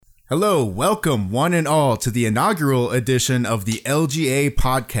Hello, welcome one and all to the inaugural edition of the LGA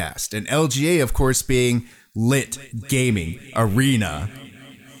podcast, and LGA, of course, being Lit Gaming Arena.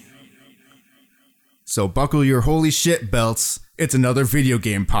 So buckle your holy shit belts, it's another video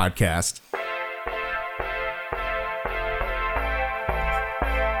game podcast.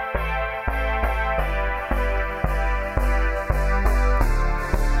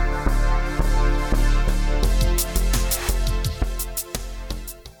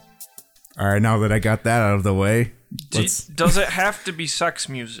 All right, now that I got that out of the way, does it have to be sex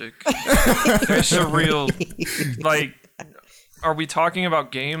music? It's a real, like, are we talking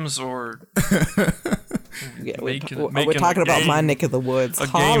about games or yeah, we're talking about my neck of the woods. A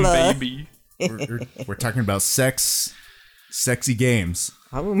game, baby. We're talking about sexy games.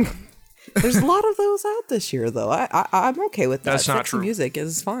 There's a lot of those out this year, though. I'm okay with that. That's not sexy true. Music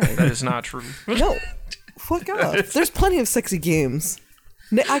is fine. That is not true. No, fuck off. There's plenty of sexy games.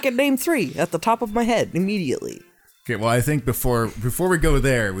 I can name 3 at the top of my head immediately. Okay, well, I think before we go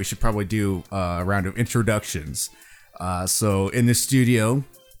there, we should probably do a round of introductions. So in the studio,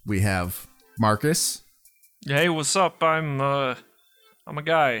 we have Marcus. Hey, what's up? I'm a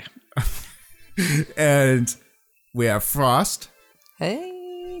guy. And we have Frost.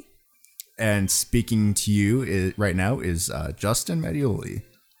 Hey. And speaking to you right now is Justin Medioli.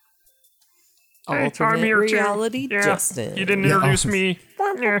 Hey, Alternate I'm here reality, too. Yeah, Justin. you didn't introduce me.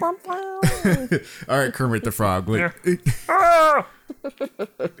 Yeah. All right, Kermit the Frog. Yeah. Ah!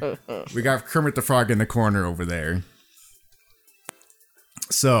 We got Kermit the Frog in the corner over there.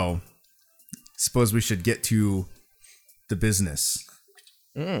 So, suppose we should get to the business.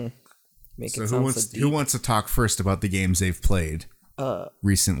 Make So it who wants to talk first about the games they've played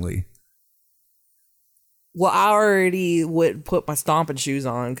recently? Well, I already would put my stomping shoes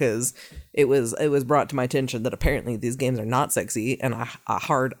on because it was brought to my attention that apparently these games are not sexy, and I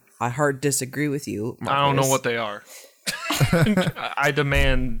hard disagree with you, Marcus. I don't know what they are. I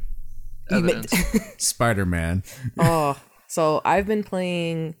demand evidence. Spider-Man. So I've been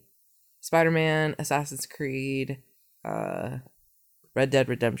playing Spider-Man, Assassin's Creed, Red Dead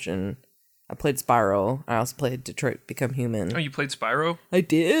Redemption. I played Spyro. I also played Detroit Become Human. Oh, you played Spyro? I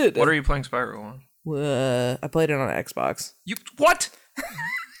did. What are you playing Spyro on? I played it on Xbox. You what?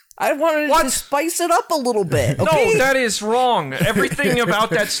 I wanted to spice it up a little bit. Okay? No, that is wrong. Everything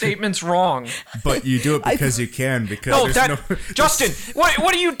about that statement's wrong. But you do it because you can. Because No, there's Justin, what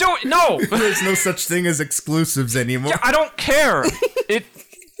are you doing? No, there's no such thing as exclusives anymore. Yeah, I don't care.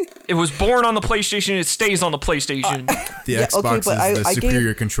 It was born on the PlayStation. It stays on the PlayStation. The Xbox is the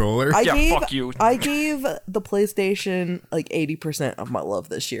superior controller. Fuck you. I gave the PlayStation like 80% of my love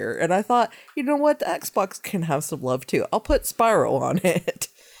this year, and I thought, you know what, the Xbox can have some love too. I'll put Spyro on it.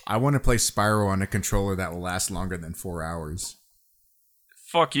 I want to play Spyro on a controller that will last longer than 4 hours.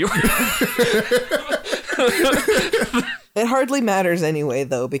 Fuck you. It hardly matters anyway,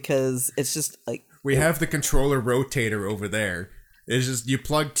 though, because it's just like we have the controller rotator over there. It's just you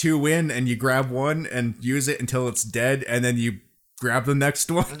plug 2 in and you grab one and use it until it's dead, and then you grab the next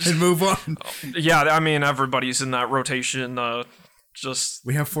one and move on. Yeah, I mean everybody's in that rotation. Just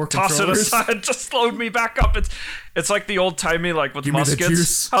we have 4 toss controllers. It aside. Just load me back up. It's like the old timey like with Give me the muskets.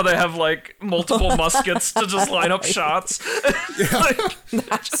 juice. How they have like multiple muskets to just line up shots. that's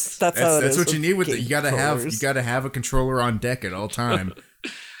how it is. That's what you need with it. You gotta controllers. have a controller on deck at all time.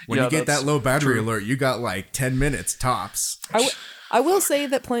 When you get that low battery alert, you got like 10 minutes tops. I will say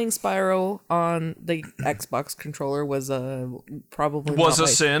that playing Spyro on the Xbox controller was probably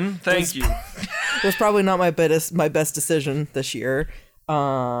sin. Thank you. Was probably not my best decision this year.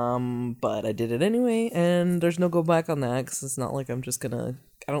 But I did it anyway, and there's no go back on that because it's not like I'm just gonna.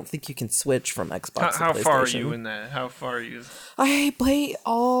 I don't think you can switch from Xbox. How to PlayStation. far are you in that? How far are you? I played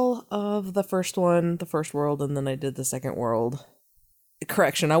all of the first one, the first world, and then I did the second world.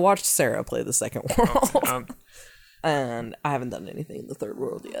 Correction, I watched Sarah play the second world. And I haven't done anything in the third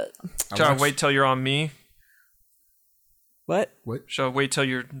world yet. Shall I wait till you're on me? What? Shall I wait till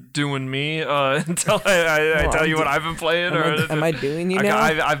you're doing me until I tell you what I've been playing? Am I doing you now?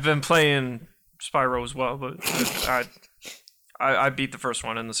 I've been playing Spyro as well, but I beat the first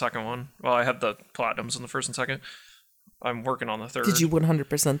one and the second one. Well, I had the platinums in the first and second. I'm working on the third. Did you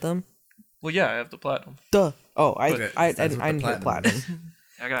 100% them? Well, yeah, I have the platinum. Duh. Oh, I didn't hit platinum.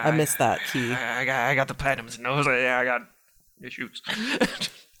 I missed that key. I got the platinums. No, I got issues.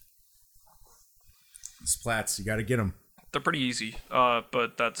 Splats, you gotta get them. They're pretty easy,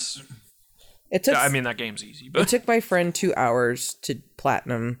 but that's... I mean, that game's easy. But it took my friend 2 hours to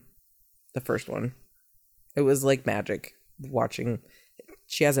platinum the first one. It was like magic watching.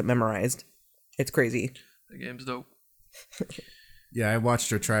 She has it memorized. It's crazy. The game's dope. Yeah, I watched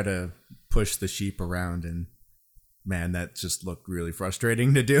her try to push the sheep around, and man, that just looked really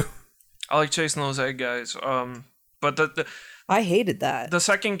frustrating to do. I like chasing those egg guys. But I hated that. the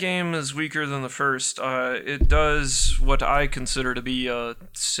second game is weaker than the first. It does what I consider to be a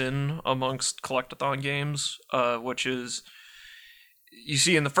sin amongst collectathon games, which is, you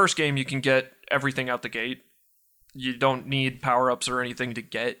see, in the first game you can get everything out the gate. You don't need power-ups or anything to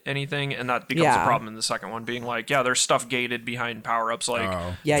get anything, and that becomes a problem in the second one, being like, yeah, there's stuff gated behind power-ups.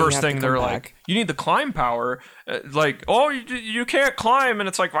 Like, Yeah, first thing they're like, you need the climb power. Like, oh, you can't climb, and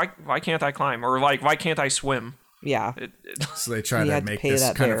it's like, why can't I climb? Or like, why can't I swim? Yeah. So they try You to had to make pay this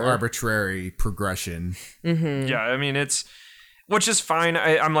that kind of bear. arbitrary progression. Yeah, I mean, which is fine.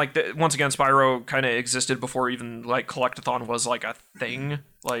 I'm like, once again, Spyro kind of existed before even like collectathon was like a thing.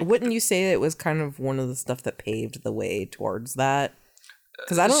 Like, Wouldn't you say it was kind of one of the stuff that paved the way towards that?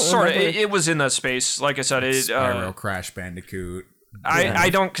 Because I don't sort of, remember. it was in that space. Like I said, Spyro, Crash Bandicoot. I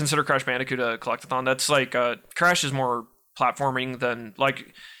don't consider Crash Bandicoot a collectathon. That's like Crash is more platforming than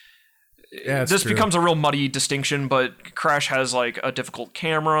like. Yeah, this true. becomes a real muddy distinction, but Crash has like a difficult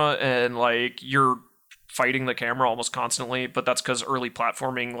camera, and like you're fighting the camera almost constantly. But that's because early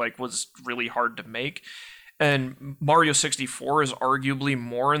platforming like was really hard to make. And Mario 64 is arguably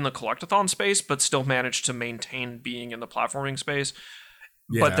more in the collectathon space, but still managed to maintain being in the platforming space.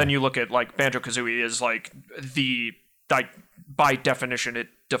 Yeah. But then you look at like Banjo-Kazooie is like by definition it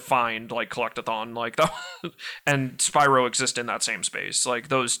defined like collectathon, like the and Spyro exist in that same space. Like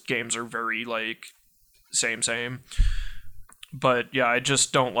those games are very like same. But yeah, I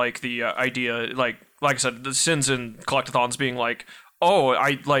just don't like the idea, like I said, the sins in collectathons being like, oh,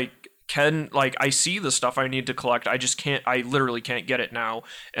 I see the stuff I need to collect, I literally can't get it now,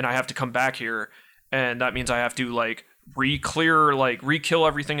 and I have to come back here, and that means I have to like re-kill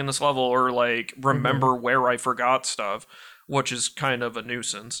everything in this level, or like remember where I forgot stuff, which is kind of a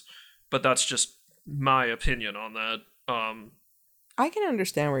nuisance. But that's just my opinion on that. I can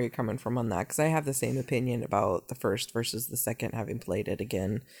understand where you're coming from on that, because I have the same opinion about the first versus the second, having played it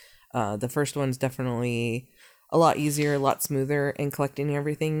again. The first one's definitely a lot easier, a lot smoother in collecting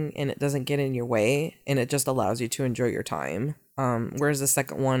everything, and it doesn't get in your way, and it just allows you to enjoy your time. Whereas the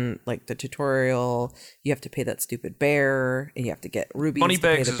second one, like the tutorial, you have to pay that stupid bear, and you have to get rubies Money to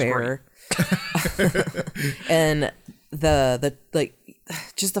pay bags the is bear. And the like,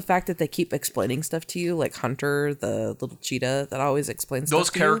 just the fact that they keep explaining stuff to you, like Hunter, the little cheetah that always explains Those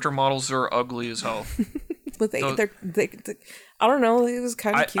stuff to you. character models are ugly as hell. But they I don't know, it was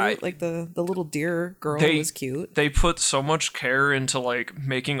kind of cute. Like the little deer girl was cute. They put so much care into like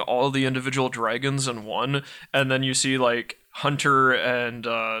making all the individual dragons in one, and then you see like Hunter and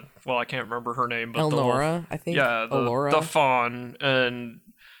well, I can't remember her name, but Elnora, I think. yeah, Elora. the fawn, and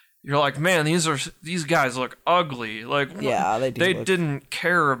you're like, man, these guys look ugly. Like, Yeah, they do They look- didn't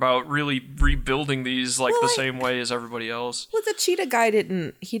care about really rebuilding these like Well, the like- same way as everybody else. Well, the cheetah guy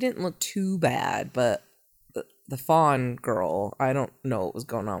didn't look too bad, but the fawn girl, I don't know what was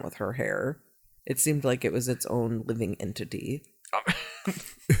going on with her hair. It seemed like it was its own living entity.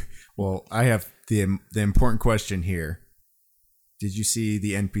 Well, I have the important question here. Did you see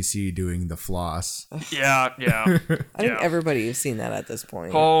the NPC doing the floss? Yeah. I think everybody has seen that at this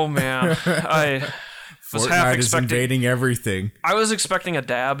point. Oh man, I was half Fortnite is expecting. invading everything. I was expecting a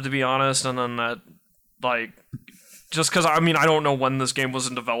dab, to be honest, and then that, like, just because, I mean, I don't know when this game was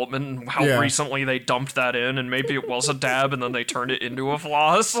in development and how Yeah. recently they dumped that in, and maybe it was a dab and then they turned it into a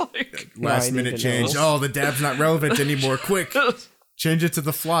floss. Like, Last I need minute to change. know. Oh, the dab's not relevant anymore. Quick, change it to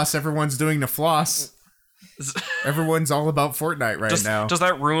the floss. Everyone's doing the floss. Everyone's all about Fortnite right now. does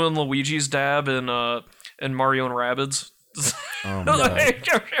that ruin Luigi's dab in Mario and Rabbids? Oh, no.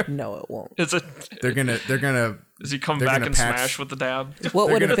 No, it won't. Is it? They're gonna Does he come they're back gonna and patch- smash with the dab? What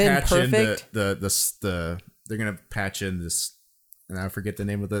they're would gonna have been patch perfect? in the they're gonna patch in this, and I forget the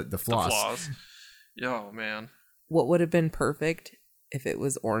name of the floss. Flaws. Yo, man. What would have been perfect if it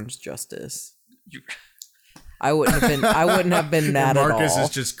was Orange Justice? You, I wouldn't have been mad at all. Marcus is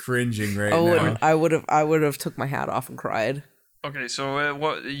just cringing right now. I would have took my hat off and cried. okay, so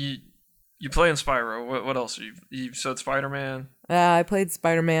what you play in Spyro? What else? You said Spider-Man. I played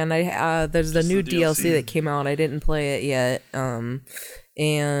Spider-Man. There's the Just new the DLC DLC. that came out. I didn't play it yet.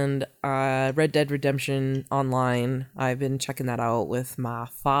 And Red Dead Redemption Online. I've been checking that out with my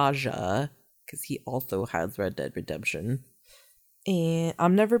Faja, because he also has Red Dead Redemption. And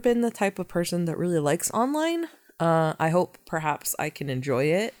I've never been the type of person that really likes online. I hope perhaps I can enjoy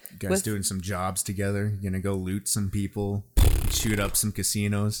it. You guys doing some jobs together? You gonna go loot some people, shoot up some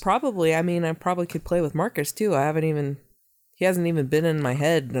casinos? Probably. I mean, I probably could play with Marcus too. He He hasn't even been in my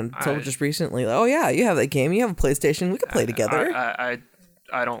head until just recently. Like, oh yeah, you have that game. You have a PlayStation. We could play together.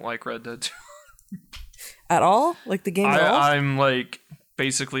 I don't like Red Dead 2. At all? Like the game at all? I'm like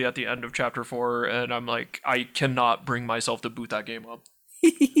basically at the end of chapter 4, and I'm like, I cannot bring myself to boot that game up.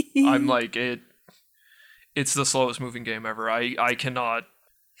 I'm like, it's the slowest moving game ever. I cannot.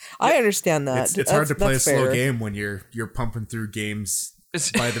 I understand that. It's hard to play a slow game when you're pumping through games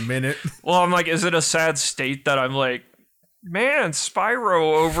by the minute. Well, I'm like, is it a sad state that I'm like, man,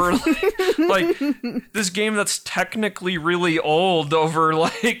 Spyro over like this game that's technically really old over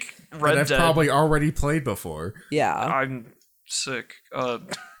like Red Dead. I've probably already played before. Yeah, I'm sick.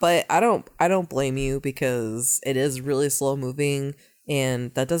 But I don't blame you because it is really slow moving,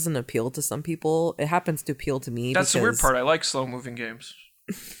 and that doesn't appeal to some people. It happens to appeal to me. That's the weird part. I like slow moving games.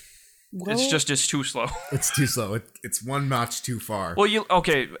 Well, it's too slow. It's too slow. It's one notch too far. Well,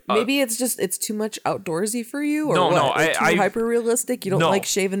 maybe it's too much outdoorsy for you, or no, what? No, too hyper realistic. You don't like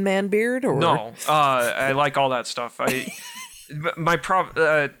shaven man beard, or no? I like all that stuff.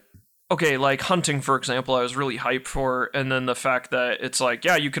 Okay, like hunting, for example, I was really hyped for, and then the fact that it's like,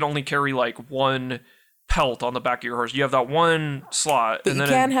 yeah, you can only carry like one pelt on the back of your horse. You have that one slot, but you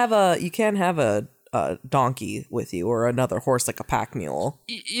can't have a donkey with you or another horse like a pack mule.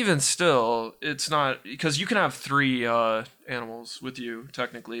 Even still, it's not, because you can have 3 animals with you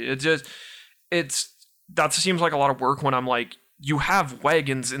technically. That seems like a lot of work when I'm like, you have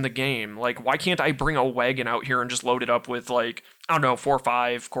wagons in the game. Like, why can't I bring a wagon out here and just load it up with like, I don't know, 4 or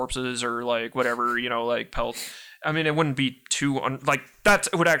 5 corpses or like whatever, like pelts. I mean, it wouldn't be too that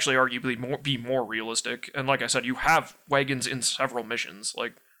would actually arguably be more realistic. And like I said, you have wagons in several missions.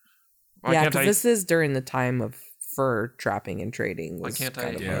 Like, yeah, because this is during the time of fur trapping and trading. Why can't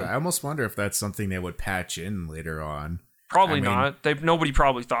I? I almost wonder if that's something they would patch in later on. Probably not. Nobody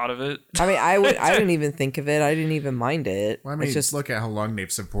probably thought of it. I mean, I didn't even think of it. I didn't even mind it. Well, I mean, it's just look at how long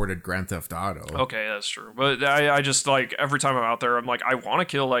they've supported Grand Theft Auto. Okay, that's true. But I just like every time I'm out there, I'm like, I want to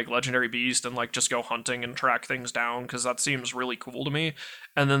kill like legendary beast and like just go hunting and track things down because that seems really cool to me.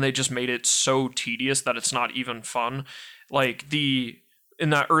 And then they just made it so tedious that it's not even fun. Like in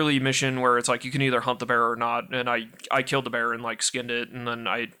that early mission where it's like you can either hunt the bear or not, and I killed the bear and like skinned it, and then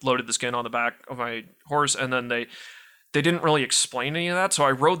I loaded the skin on the back of my horse, and then they didn't really explain any of that, so I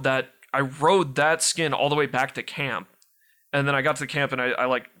rode that skin all the way back to camp, and then I got to the camp and I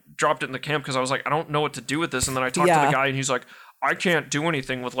like dropped it in the camp because I was like, I don't know what to do with this, and then I talked to the guy and he's like, I can't do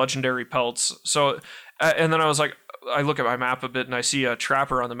anything with legendary pelts. So and then I was like, I look at my map a bit and I see a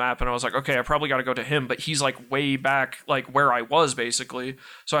trapper on the map and I was like, okay, I probably got to go to him, but he's like way back, like where I was basically.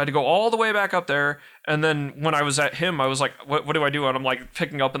 So I had to go all the way back up there. And then when I was at him, I was like, what do I do? And I'm like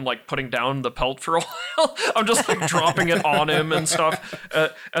picking up and like putting down the pelt for a while. I'm just like dropping it on him and stuff.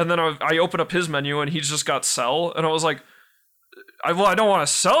 And then I open up his menu and he's just got sell. And I was like, I don't want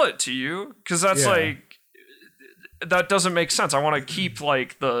to sell it to you because that's like, that doesn't make sense. I want to keep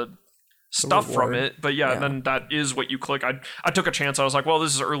like the stuff from it, but then that is what you click. I took a chance. I was like, well,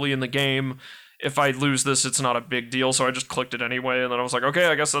 this is early in the game. If I lose this, it's not a big deal. So I just clicked it anyway, and then I was like, okay,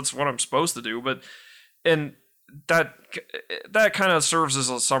 I guess that's what I'm supposed to do. But and that kind of serves as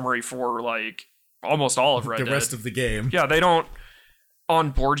a summary for like almost all of Red Dead. The rest of the game. Yeah, they don't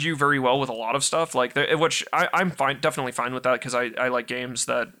onboard you very well with a lot of stuff, like which I'm definitely fine with that because I like games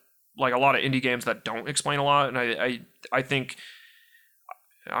that, like a lot of indie games that don't explain a lot, and I think.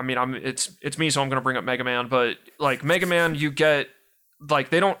 I mean, it's me, so I'm going to bring up Mega Man, but like Mega Man, you get like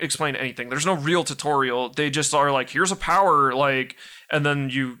they don't explain anything. There's no real tutorial. They just are like, here's a power, like, and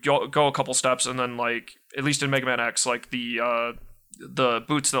then you go a couple steps, and then like at least in Mega Man X, like the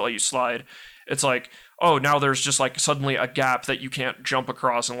boots that let you slide, it's like, oh, now there's just like suddenly a gap that you can't jump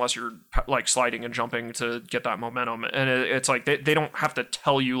across unless you're like sliding and jumping to get that momentum, and it's like they don't have to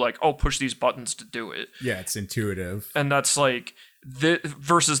tell you like, oh, push these buttons to do it. Yeah, it's intuitive, and that's like.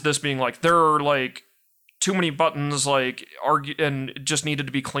 Versus this being like there are like too many buttons like and just needed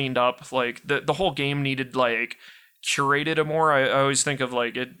to be cleaned up. Like the whole game needed like curated a more. I always think of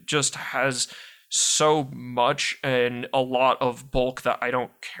like it just has so much and a lot of bulk that I don't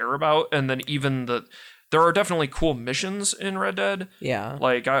care about. And then even there are definitely cool missions in Red Dead. Yeah,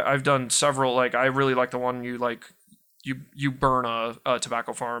 like I've done several. Like I really like the one you like you burn a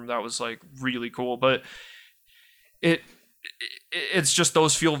tobacco farm. That was like really cool, but it's just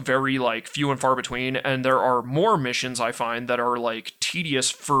those feel very like few and far between, and there are more missions I find that are like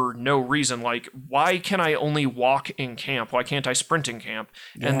tedious for no reason. Like, why can I only walk in camp? Why can't I sprint in camp?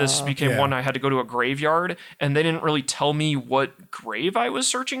 And this became one I had to go to a graveyard, and they didn't really tell me what grave I was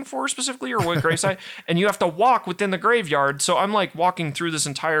searching for specifically, or what gravesite. And you have to walk within the graveyard. So I'm like walking through this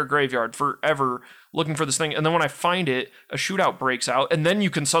entire graveyard forever looking for this thing. And then when I find it, a shootout breaks out, and then you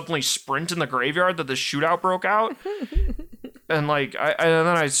can suddenly sprint in the graveyard that the shootout broke out. And like, and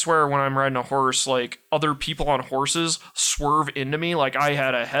then I swear when I'm riding a horse, like other people on horses swerve into me. Like I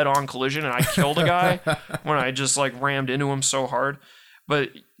had a head-on collision and I killed a guy when I just like rammed into him so hard.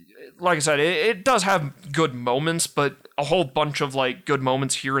 But like I said, it does have good moments, but a whole bunch of like good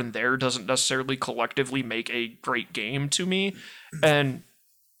moments here and there doesn't necessarily collectively make a great game to me. And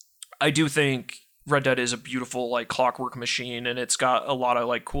I do think Red Dead is a beautiful like clockwork machine, and it's got a lot of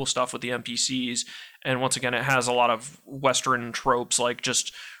like cool stuff with the NPCs. And once again, it has a lot of Western tropes like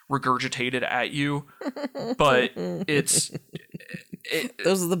just regurgitated at you, but those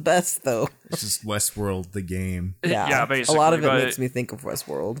are the best though. It's just Westworld, the game. Yeah, basically. A lot of it makes me think of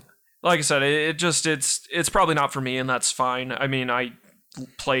Westworld. Like I said, it's probably not for me, and that's fine. I mean, I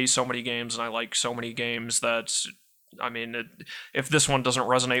play so many games and I like so many games that, I mean, if this one doesn't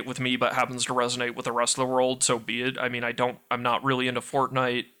resonate with me but happens to resonate with the rest of the world, so be it. I mean, I'm not really into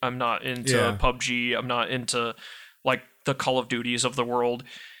Fortnite. I'm not into PUBG. I'm not into like the Call of Duties of the world.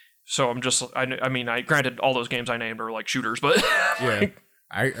 So I'm just, I mean, granted, all those games I named are like shooters, but yeah,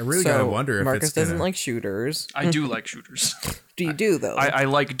 I really gotta wonder if Marcus it's gonna... doesn't like shooters. I do like shooters. Do you do though? I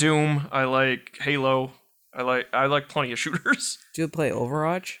like Doom. I like Halo. I like plenty of shooters. Do you play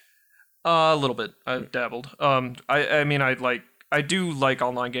Overwatch? A little bit. I've dabbled. I mean, I do like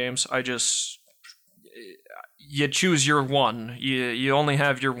online games. I just, you choose your one. You only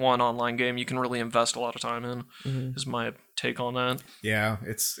have your one online game you can really invest a lot of time in. Is my take on that. Yeah,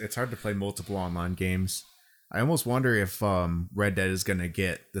 it's hard to play multiple online games. I almost wonder if Red Dead is gonna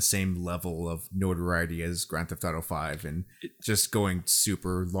get the same level of notoriety as Grand Theft Auto 5 and just going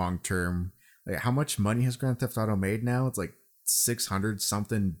super long term. Like, how much money has Grand Theft Auto made now? It's like 600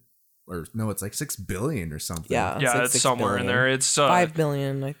 something. Or no, it's like 6 billion or something. Yeah, it's somewhere in there. It's 5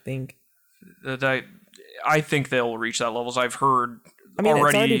 billion, I think. I think they'll reach that levels. I've heard. I mean,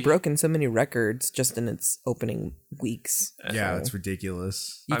 it's already broken so many records just in its opening weeks. Yeah, it's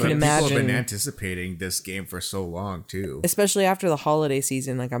ridiculous. You can imagine. People have been anticipating this game for so long too, especially after the holiday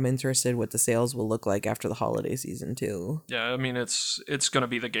season. Like, I'm interested what the sales will look like after the holiday season too. Yeah, I mean, it's going to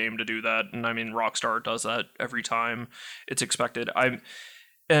be the game to do that, and I mean, Rockstar does that every time. It's expected.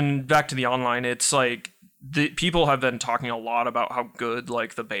 And back to the online, it's like the people have been talking a lot about how good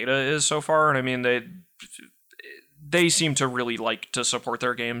like the beta is so far, and I mean they seem to really like to support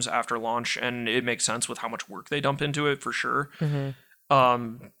their games after launch, and it makes sense with how much work they dump into it for sure.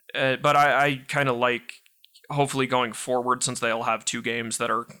 But I kind of like, hopefully going forward, since they'll have 2 games that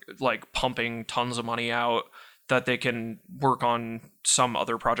are like pumping tons of money out, that they can work on some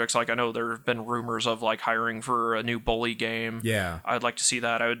other projects. Like, I know there have been rumors of like hiring for a new Bully game. Yeah, I'd like to see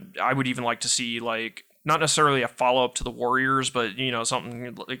that. I would even like to see like not necessarily a follow up to the Warriors, but you know,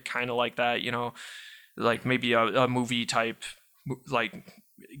 something like, kind of like that. You know, like maybe a movie type like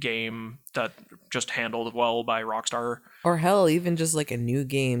game that just handled well by Rockstar. Or hell, even just like a new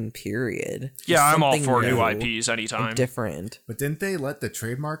game. Period. Just yeah, I'm all for new IPs anytime. Different. But didn't they let the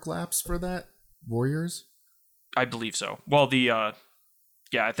trademark lapse for that Warriors? I believe so. Well, I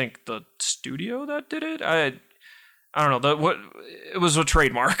think the studio that did it, I don't know, it was a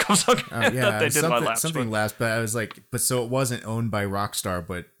trademark of something that they did something lapsed, but I was like, but so it wasn't owned by Rockstar,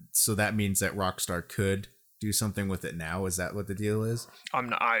 but so that means that Rockstar could do something with it now. Is that what the deal is?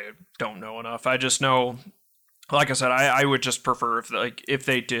 I don't know enough. I just know, like I said, I would just prefer if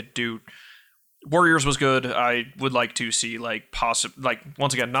they did do. Warriors was good. I would like to see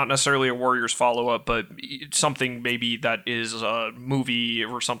once again, not necessarily a Warriors follow-up, but something maybe that is a movie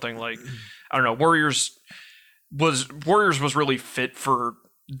or something like, I don't know. Warriors was really fit for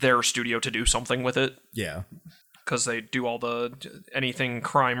their studio to do something with it. Yeah. Because they do all anything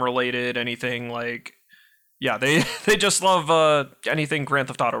crime related, anything like, yeah, they just love anything Grand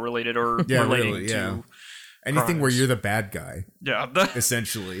Theft Auto related or relating to anything crimes. Where you're the bad guy. Yeah.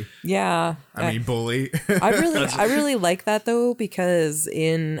 Bully. I really like that though, because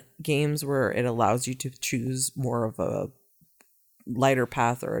in games where it allows you to choose more of a lighter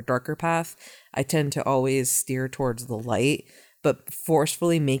path or a darker path, I tend to always steer towards the light, but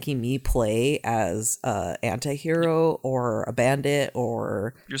forcefully making me play as a anti-hero or a bandit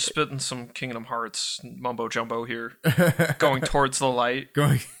or... You're spitting some Kingdom Hearts mumbo jumbo here. Going towards the light.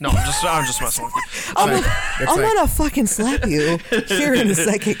 No, I'm just messing with you. I'm gonna fucking slap you here in a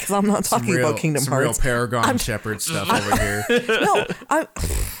second because I'm not talking about Kingdom Hearts. Real Paragon Shepherd stuff over here. No, I'm...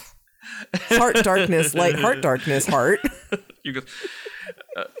 Heart darkness, light, heart darkness, heart. You go...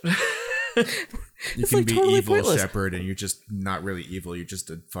 You can be totally evil pointless. Shepherd, and you're just not really evil. You're just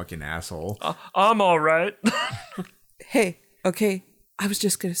a fucking asshole. I'm all right. Hey, okay. I was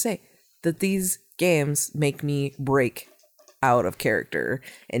just gonna say that these games make me break out of character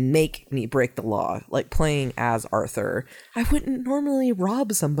and make me break the law. Like playing as Arthur, I wouldn't normally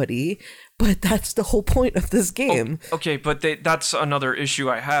rob somebody, but that's the whole point of this game. Okay, but that's another issue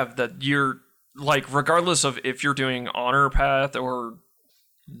I have. That you're like, regardless of if you're doing honor path or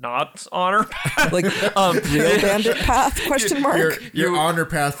not honor path, like real bandit path question mark. Your honor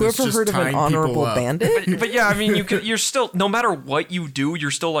path. Who ever heard of an honorable bandit? But yeah, I mean, you're still, no matter what you do, you're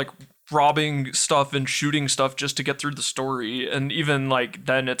still like robbing stuff and shooting stuff just to get through the story, and even like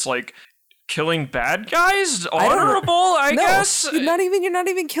then it's like killing bad guys honorable, I guess. You're not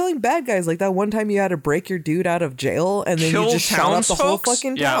even killing bad guys. Like that one time you had to break your dude out of jail and then you just shot up the whole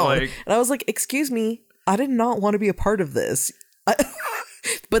fucking town. And I was like, excuse me, I did not want to be a part of this.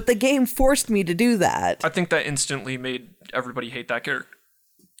 But the game forced me to do that. I think that instantly made everybody hate that character.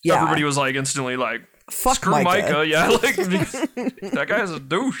 Yeah. Everybody was like instantly like, fuck screw Micah. Yeah, like that guy is a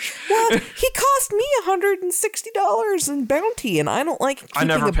douche. Well, he cost me $160 in bounty, and I don't like keeping I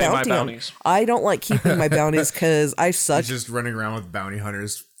never a pay bounty my bounties. I don't like keeping my bounties because I suck. He's just running around with bounty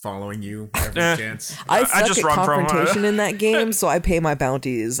hunters following you every chance. I suck at confrontation in that game, so I pay my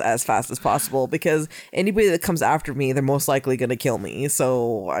bounties as fast as possible because anybody that comes after me, they're most likely going to kill me.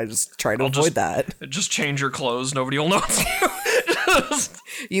 So I just try to avoid that. Just change your clothes. Nobody will notice you.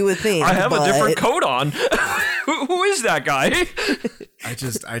 You would think. I have a different coat on. Who is that guy?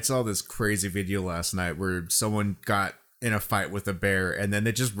 I saw this crazy video last night where someone got in a fight with a bear and then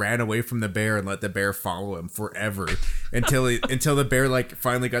they just ran away from the bear and let the bear follow him forever until the bear like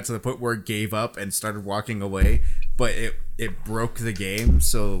finally got to the point where it gave up and started walking away, but it broke the game,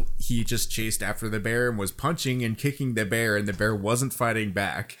 so he just chased after the bear and was punching and kicking the bear and the bear wasn't fighting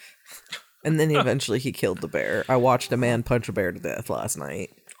back. And then eventually he killed the bear. I watched a man punch a bear to death last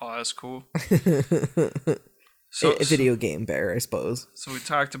night. Oh, that's cool. A video game bear, I suppose. So we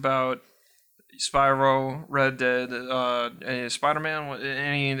talked about Spyro, Red Dead, Spider-Man.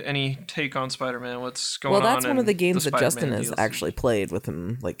 Any take on Spider-Man? What's going on? Well, that's one of the games that Justin has actually played with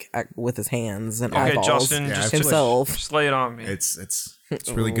him, like with his hands and eyeballs. Justin, just himself. Just lay it on me. It's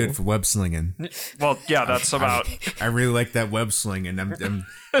really good for web slinging. Well, yeah, that's about. I really like that web sling, and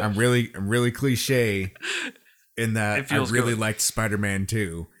I'm really cliche in that I really liked Spider-Man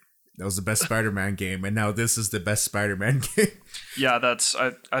 2. That was the best Spider-Man game, and now this is the best Spider-Man game. Yeah, that's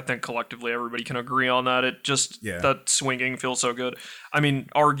I think collectively everybody can agree on that. It just that swinging feels so good. I mean,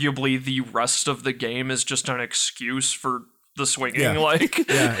 arguably the rest of the game is just an excuse for the swinging.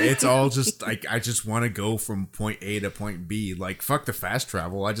 It's all just like I just want to go from point A to point B. Like fuck the fast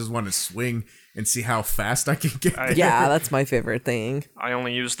travel. I just want to swing and see how fast I can get there. Yeah, that's my favorite thing. I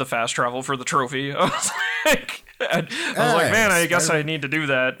only use the fast travel for the trophy. I was like, man, I guess I need to do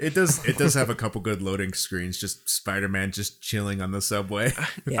that. It does have a couple good loading screens. Just Spider-Man just chilling on the subway.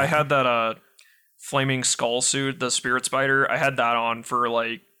 I had that flaming skull suit, the Spirit Spider. I had that on for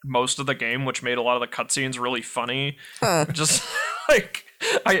like most of the game, which made a lot of the cutscenes really funny. Just like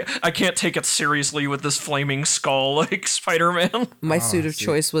I can't take it seriously with this flaming skull like Spider-Man. My suit of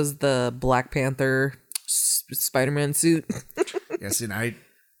choice was the Black Panther Spider-Man suit. Yes, and I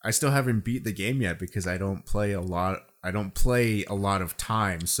still haven't beat the game yet because I don't play a lot. I don't play a lot of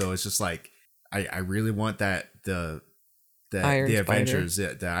time, so it's just like I really want the Avengers,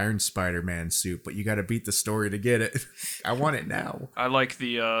 the Iron Spider-Man suit, but you got to beat the story to get it. I want it now. I like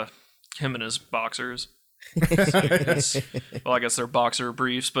the him and his boxers. Well, I guess they're boxer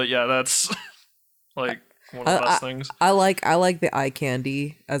briefs, but yeah, that's like one of the best things. I like the eye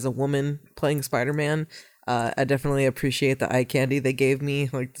candy as a woman playing Spider-Man. I definitely appreciate the eye candy they gave me,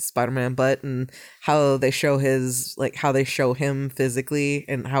 like the Spider-Man butt, and how they show him physically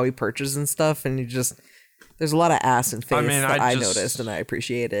and how he perches and stuff, and there's a lot of ass and face I noticed and I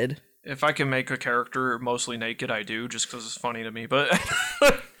appreciated. If I can make a character mostly naked, I do, just because it's funny to me, but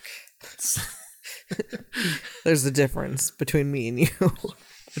there's a difference between me and you.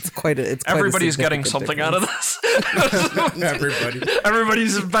 Everybody's getting something out of this.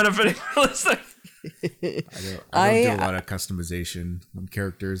 Everybody's benefiting from this thing. I don't do a lot of customization on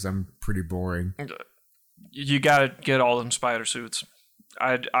characters. I'm pretty boring. You gotta get all them spider suits.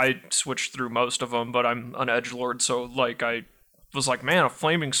 I switched through most of them, but I'm an edgelord, so like I was like, man, a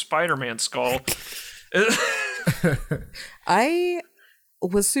flaming Spider-Man skull. I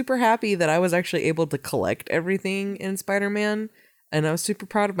was super happy that I was actually able to collect everything in Spider-Man, and I was super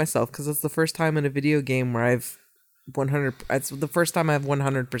proud of myself because it's the first time in a video game where I've 100. It's the first time I've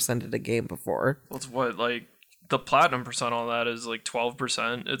 100%ed a game before. What's what like the platinum percent on that is like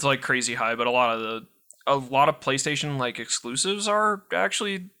 12%. It's like crazy high, but a lot of PlayStation like exclusives are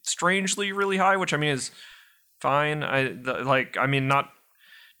actually strangely really high, which I mean is fine. I mean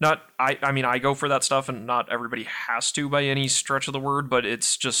I go for that stuff, and not everybody has to by any stretch of the word, but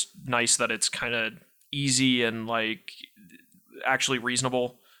it's just nice that it's kind of easy and like actually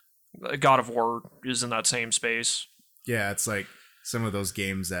reasonable. God of War is in that same space. Yeah, it's like some of those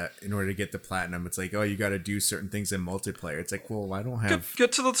games that in order to get the platinum, it's like, oh, you got to do certain things in multiplayer. It's like, well, I don't have...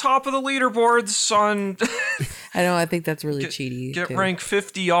 Get to the top of the leaderboards, son. I know, I think that's really cheaty. Get rank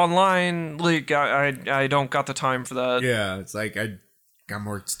 50 online. Like, I don't got the time for that. Yeah, it's like, I got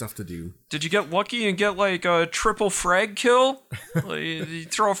more stuff to do. Did you get lucky and get like a triple frag kill? Like, you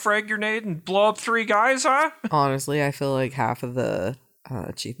throw a frag grenade and blow up 3 guys, huh? Honestly, I feel like half of the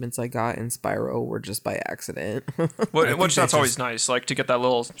achievements I got in Spyro were just by accident. Which that's always nice, like to get that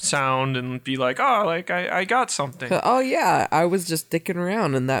little sound and be like, oh, like I got something. Oh yeah, I was just dicking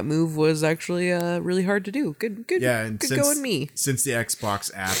around, and that move was actually really hard to do. Good, yeah, and good going me. Since the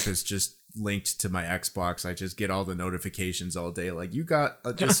Xbox app is just linked to my Xbox, I just get all the notifications all day. Like, you got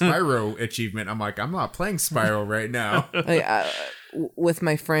a Spyro achievement. I'm like, I'm not playing Spyro right now. With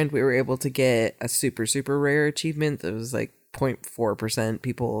my friend, we were able to get a super rare achievement that was like 0.4%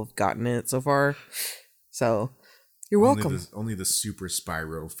 people have gotten it so far. So you're welcome. Only the super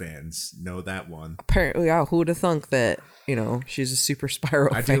Spyro fans know that one. Apparently, yeah, who would have thunk that, she's a super Spyro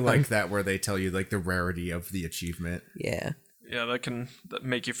fan. I do like that where they tell you like the rarity of the achievement. Yeah. Yeah, that can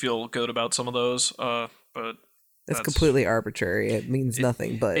make you feel good about some of those. But it's completely arbitrary. It means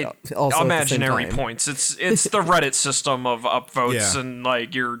nothing, but also imaginary points. It's the Reddit system of upvotes, and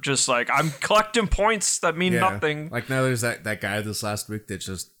like you're just like, I'm collecting points that mean nothing. Like now, there's that guy this last week that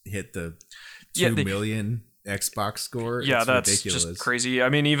just hit the 2 million Xbox score. Yeah, that's ridiculous. Just crazy. I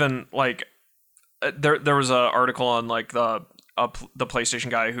mean, even like there was an article on like the PlayStation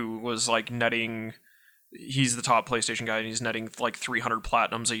guy who was like netting. He's the top PlayStation guy, and he's netting like 300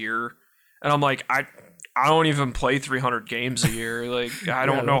 platinums a year. And I'm like, I don't even play 300 games a year. Like, I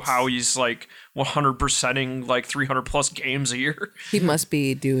don't know how he's like 100%ing like 300 plus games a year. He must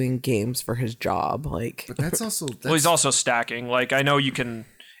be doing games for his job. Like, but that's also well, he's also stacking. Like, I know you can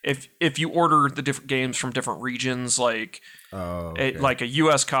if you order the different games from different regions, like like a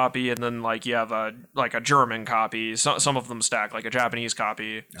US copy, and then like you have a German copy. Some of them stack like a Japanese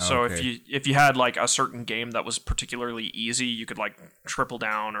copy. So if you had like a certain game that was particularly easy, you could like triple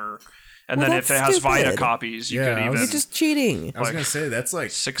down and then if it has Vita copies, you could even... You're just cheating. I was going to say, that's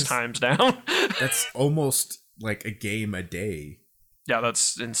like... 6 times down. That's almost like a game a day. Yeah,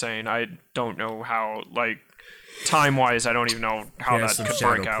 that's insane. I don't know how, like, time-wise, I don't even know how that could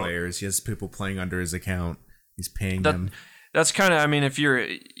break out. Players. He has people playing under his account. He's paying them. That's kind of, I mean, if you're...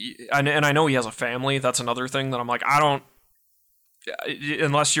 And I know he has a family. That's another thing that I'm like, I don't...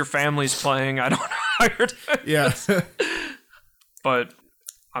 Unless your family's playing, I don't know how you're doing this. But...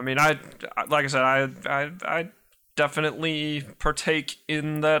 I mean, like I said, I definitely partake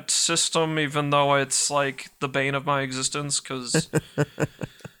in that system, even though it's like the bane of my existence, because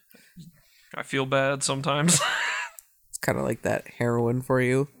I feel bad sometimes. It's kind of like that heroin for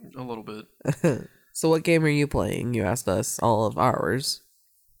you. A little bit. So what game are you playing? You asked us all of ours.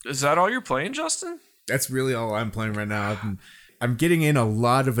 Is that all you're playing, Justin? That's really all I'm playing right now. I'm getting in a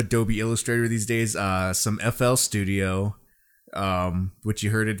lot of Adobe Illustrator these days, some FL Studio, which you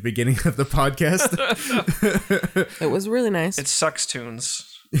heard at the beginning of the podcast. It was really nice. It's sex tunes.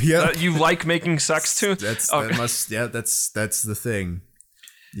 Yeah, you like making sex tunes. That's the thing.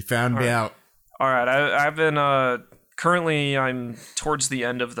 You found me out. All right, I've been currently I'm towards the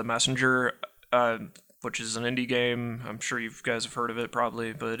end of The Messenger, which is an indie game. I'm sure you guys have heard of it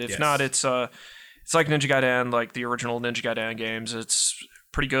probably, but if not, it's like Ninja Gaiden, like the original Ninja Gaiden games. It's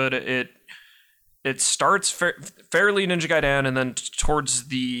pretty good. It starts fairly Ninja Gaiden, and then towards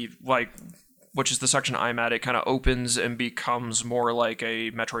the, like, which is the section I'm at, it kind of opens and becomes more like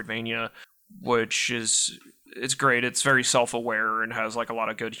a Metroidvania, which is, it's great. It's very self-aware and has, like, a lot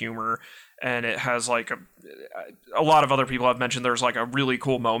of good humor, and it has, like, a lot of other people have mentioned there's, like, a really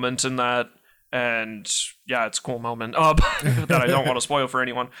cool moment in that, and, yeah, it's a cool moment that I don't want to spoil for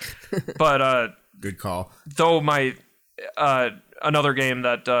anyone. But, good call. Though my, another game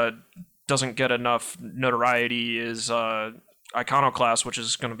that doesn't get enough notoriety is Iconoclast, which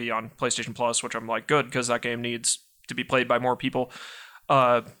is going to be on PlayStation Plus, which I'm like, good, because that game needs to be played by more people.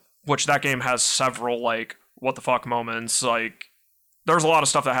 Which that game has several like what the fuck moments. Like there's a lot of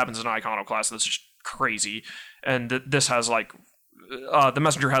stuff that happens in Iconoclast that's just crazy, and this has like The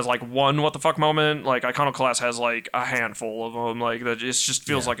Messenger has like one what the fuck moment. Like Iconoclast has like a handful of them. Like that, it just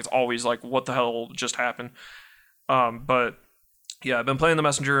feels like it's always like what the hell just happened. But yeah, I've been playing The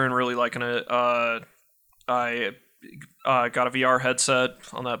Messenger and really liking it. I got a VR headset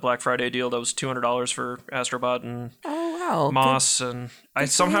on that Black Friday deal that was $200 for Astrobot and Moss, and I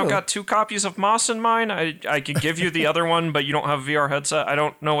somehow got 2 copies of Moss in mine. I could give you the other one, but you don't have a VR headset. I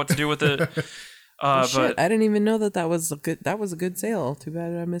don't know what to do with it. Shit, I didn't even know that was a good sale. Too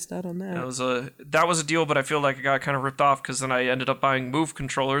bad I missed out on that. That was a deal, but I feel like I got kind of ripped off because then I ended up buying Move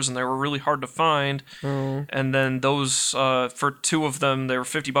controllers and they were really hard to find. And then those for 2 of them they were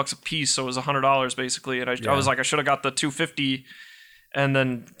 $50 a piece, so it was $100 basically. And I was like, I should have got the $250. And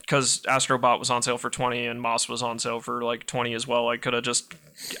then because Astrobot was on sale for $20 and Moss was on sale for like $20 as well, I could have just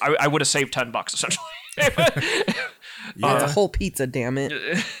I would have saved $10 essentially. It's a whole pizza, damn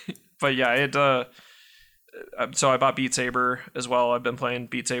it. But yeah, so I bought Beat Saber as well. I've been playing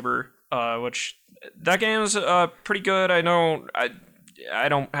Beat Saber, which that game is pretty good. I know I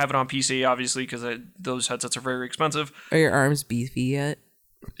don't have it on PC obviously because those headsets are very expensive. Are your arms beefy yet?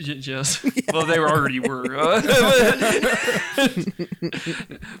 Yes. Well, they already were.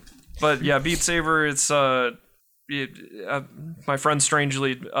 But yeah, Beat Saber. It's my friend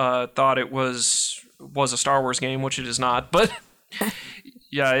strangely thought it was a Star Wars game, which it is not, but.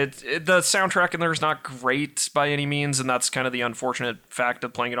 Yeah, the soundtrack in there is not great by any means, and that's kind of the unfortunate fact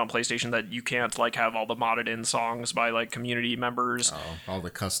of playing it on PlayStation, that you can't like have all the modded in songs by like community members. Oh, all the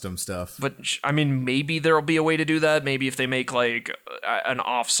custom stuff. But I mean, maybe there'll be a way to do that. Maybe if they make like an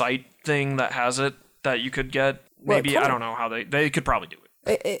off-site thing that has it that you could get. Maybe I don't know how they could probably do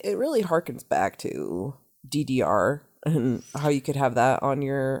it. It really harkens back to DDR and how you could have that on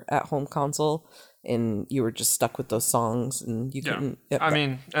your at-home console. And you were just stuck with those songs, and you couldn't. I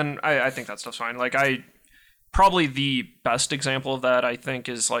mean, and I think that stuff's fine. Like, probably the best example of that, I think,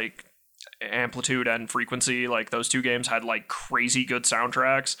 is like Amplitude and Frequency. Like, those 2 games had like crazy good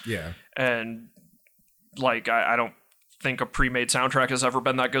soundtracks. Yeah. And like, I don't think a pre-made soundtrack has ever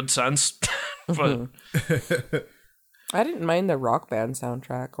been that good since. But I didn't mind the Rock Band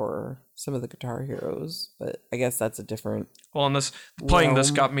soundtrack or some of the Guitar Heroes, but I guess that's a different. Well, and playing this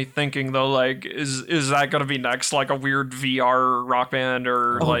got me thinking though, like, is that gonna be next, like a weird VR Rock Band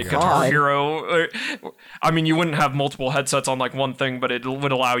or Guitar Hero? I mean, you wouldn't have multiple headsets on like one thing, but it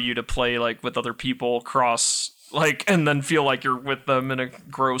would allow you to play like with other people cross, like, and then feel like you're with them in a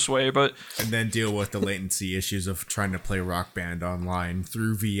gross way, but and then deal with the latency issues of trying to play Rock Band online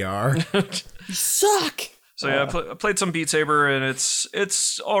through VR. You suck. So yeah, I played some Beat Saber, and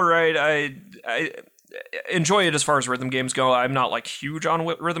it's all right. I enjoy it as far as rhythm games go. I'm not like huge on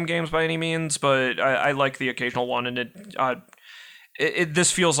rhythm games by any means, but I like the occasional one, and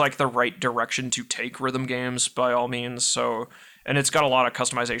this feels like the right direction to take rhythm games by all means. So, and it's got a lot of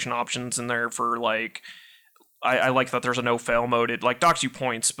customization options in there for like. I like that there's a no-fail mode. It like docks you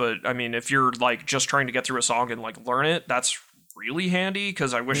points, but I mean, if you're like just trying to get through a song and like learn it, that's really handy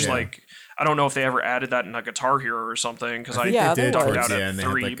because I wish like. I don't know if they ever added that in a Guitar Hero or something because I did out at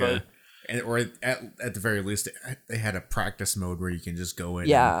 3, but or at the very least they had a practice mode where you can just go in.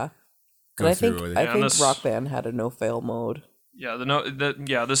 Yeah, and I think Rock Band had a no fail mode.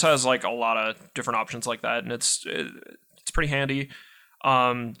 Yeah, this has like a lot of different options like that, and it's pretty handy.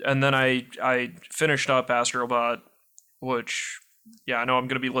 And then I finished up Astrobot, which I know I'm going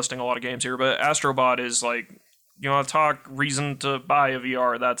to be listing a lot of games here, but Astrobot is like, you want to talk reason to buy a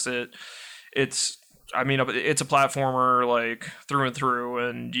VR, that's it. It's a platformer like through and through,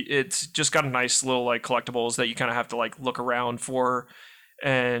 and it's just got a nice little like collectibles that you kind of have to like look around for.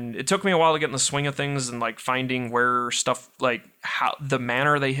 And it took me a while to get in the swing of things and like finding where stuff, like how the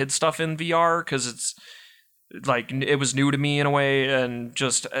manner they hid stuff in VR, because it's like it was new to me in a way, and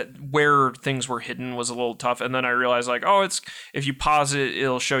just where things were hidden was a little tough. And then I realized like, oh, it's if you pause it,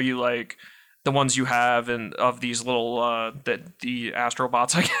 it'll show you like the ones you have and of these little the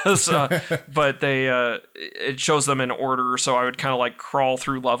Astrobots, I guess, but they it shows them in order. So I would kind of like crawl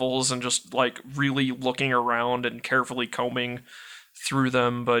through levels and just like really looking around and carefully combing through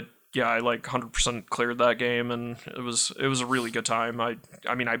them. But yeah, I like 100% cleared that game, and it was a really good time. I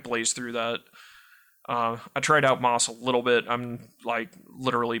mean I blazed through that. I tried out Moss a little bit. I'm like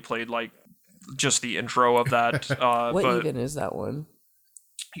literally played like just the intro of that. What even is that one?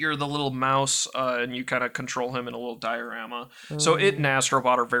 you're the little mouse, and you kind of control him in a little diorama. So it and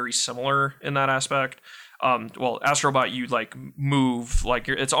Astrobot are very similar in that aspect. Well, Astrobot, you like move like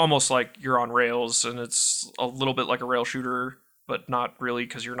it's almost like you're on rails, and it's a little bit like a rail shooter, but not really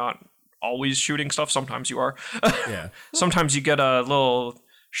because you're not always shooting stuff. Sometimes you are. Yeah. Sometimes you get a little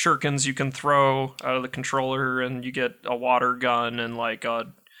shurikens you can throw out of the controller, and you get a water gun and like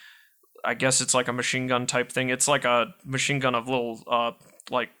I guess it's like a machine gun type thing. It's like a machine gun of little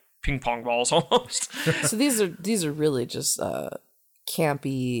like ping pong balls almost. So these are really just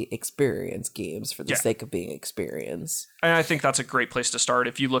campy experience games for the sake of being experience. And I think that's a great place to start.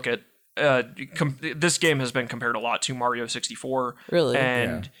 If you look at this game has been compared a lot to Mario 64. Really?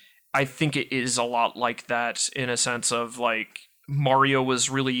 And I think it is a lot like that in a sense of like Mario was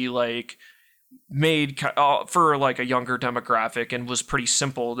really like made for like a younger demographic and was pretty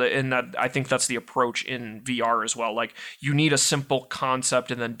simple, and that I think that's the approach in VR as well. Like you need a simple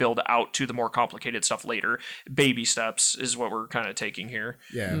concept and then build out to the more complicated stuff later. Baby steps is what we're kind of taking here.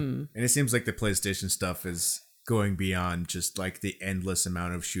 Yeah. And it seems like the PlayStation stuff is going beyond just like the endless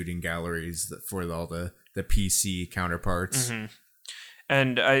amount of shooting galleries for all the PC counterparts.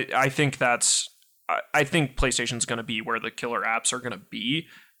 And I think I think PlayStation's going to be where the killer apps are going to be,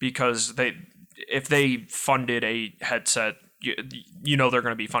 because if they funded a headset, you know they're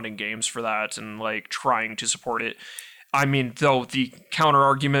going to be funding games for that and like trying to support it. I mean, though the counter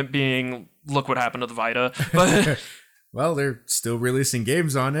argument being, look what happened to the Vita. But well, they're still releasing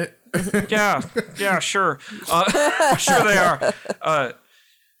games on it. yeah, sure. Sure they are.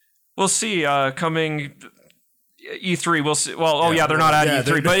 We'll see. Coming E3, we'll see. Well, they're not at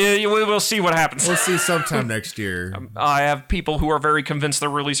E3, but we'll see what happens. We'll see sometime next year. I have people who are very convinced they're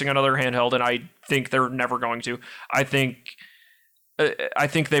releasing another handheld, and I think they're never going to. I think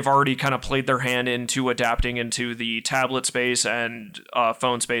they've already kind of played their hand into adapting into the tablet space and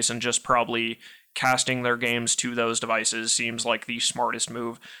phone space, and just probably casting their games to those devices seems like the smartest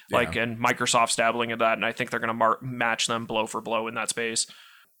move. And Microsoft's dabbling in that, and I think they're going to match them blow for blow in that space.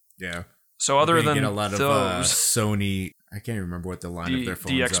 Yeah. So other than get a lot those, of Sony, I can't even remember what the line of their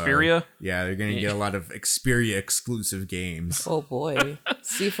phones the Xperia? are. Yeah, they're going to get a lot of Xperia exclusive games. Oh boy.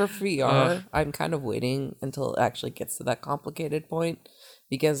 See, for VR, I'm kind of waiting until it actually gets to that complicated point,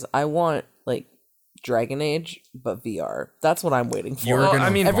 because I want like Dragon Age, but VR. That's what I'm waiting for.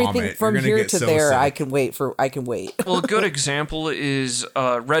 Everything from here to there, sick. I can wait. Well, a good example is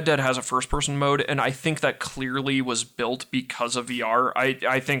Red Dead has a first-person mode, and I think that clearly was built because of VR.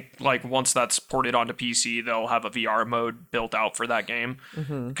 I think like once that's ported onto PC, they'll have a VR mode built out for that game,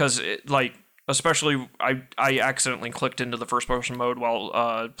 because especially I accidentally clicked into the first person mode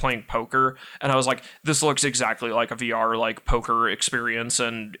while playing poker, and I was like, this looks exactly like a VR like poker experience,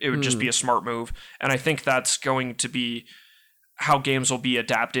 and it would just be a smart move. And I think that's going to be how games will be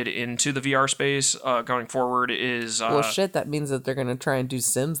adapted into the VR space going forward is well shit, that means that they're going to try and do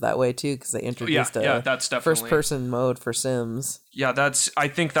Sims that way too, because they introduced that's definitely first person mode for Sims. I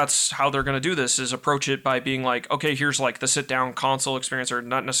think that's how they're going to do this, is approach it by being like, okay, here's like the sit down console experience, or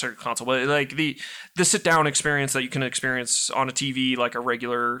not necessarily console, but like the sit down experience that you can experience on a TV like a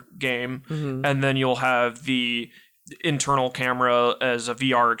regular game, and then you'll have the internal camera as a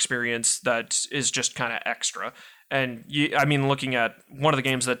VR experience that is just kind of extra. And looking at one of the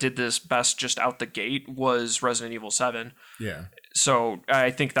games that did this best just out the gate was Resident Evil 7. Yeah. So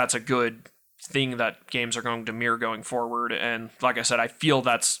I think that's a good thing that games are going to mirror going forward. And like I said, I feel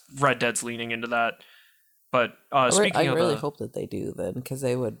that's Red Dead's leaning into that. But I really hope that they do then, because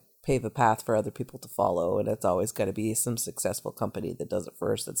they would pave a path for other people to follow, and it's always got to be some successful company that does it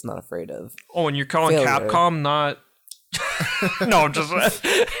first, that's not afraid of. Oh, and you're calling failure. Capcom not... No, just is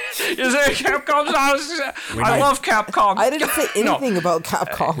it Capcom's not? I love Capcom. I didn't say anything about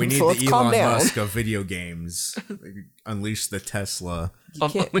Capcom. We need so the Elon Musk of video games. Unleash the Tesla.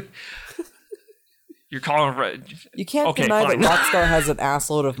 You're calling. You can't deny that Rockstar has an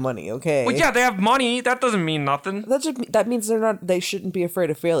assload of money. Okay. Well, yeah, they have money. That doesn't mean nothing. That means they're not. They shouldn't be afraid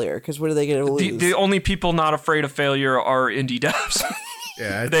of failure, because what are they going to lose? The only people not afraid of failure are indie devs.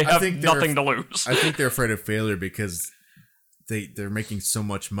 Yeah, they have nothing to lose. I think they're afraid of failure because they're making so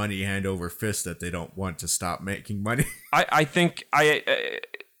much money hand over fist that they don't want to stop making money. I think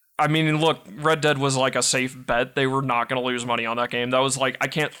look, Red Dead was like a safe bet. They were not going to lose money on that game. That was like, I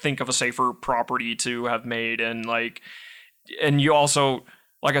can't think of a safer property to have made. And you also,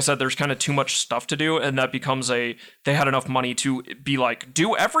 like I said, there's kind of too much stuff to do, and that becomes they had enough money to be like,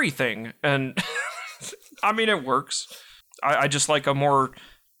 do everything. And it works. I just like a more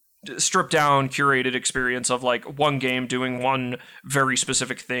stripped down, curated experience of like one game doing one very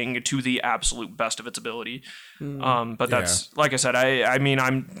specific thing to the absolute best of its ability. But that's like I said, I mean,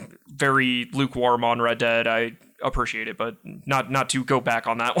 I'm very lukewarm on Red Dead. I appreciate it, but not to go back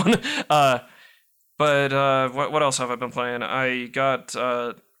on that one. But what else have I been playing? I got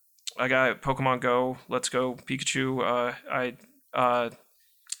Pokemon Go. Let's Go Pikachu.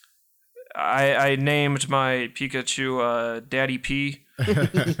 I named my Pikachu Daddy P.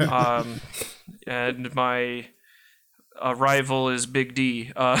 And my rival is Big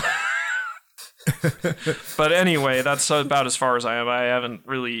D. But anyway, that's about as far as I am. I haven't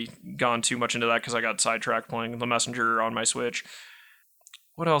really gone too much into that because I got sidetracked playing The Messenger on my Switch.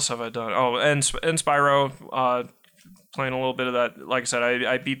 What else have I done? Oh, and Spyro, playing a little bit of that. Like I said,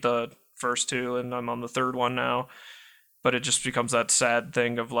 I beat the first two, and I'm on the third one now. But it just becomes that sad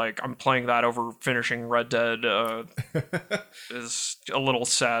thing of like I'm playing that over finishing Red Dead. Is a little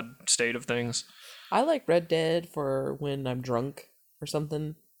sad state of things. I like Red Dead for when I'm drunk or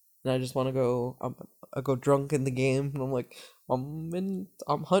something, and I just want to go. I go drunk in the game, and I'm like, I'm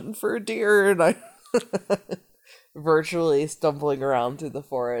hunting for a deer, and I virtually stumbling around through the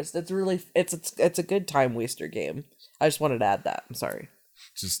forest. It's really it's a good time waster game. I just wanted to add that. I'm sorry.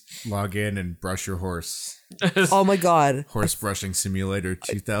 Just log in and brush your horse. Oh my god. Horse Brushing Simulator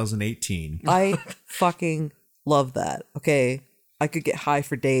 2018. I fucking love that. Okay. I could get high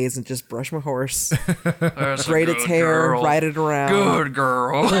for days and just brush my horse. Braid its hair, girl. ride it around. Good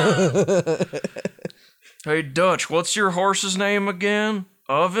girl. Hey, Dutch, what's your horse's name again?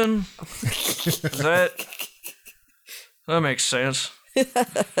 Oven? That makes sense.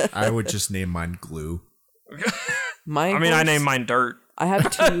 I would just name mine Glue. I named mine Dirt. I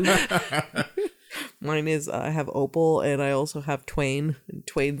have two. Mine is, I have Opal, and I also have Twain. And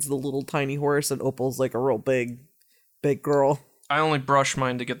Twain's the little tiny horse, and Opal's like a real big girl. I only brush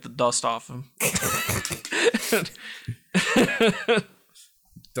mine to get the dust off him.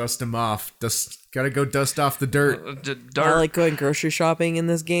 Dust him off. Gotta go dust off the dirt. Dirt. I like going grocery shopping in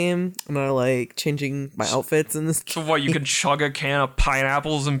this game, and I like changing my outfits in this game. So what, you can chug a can of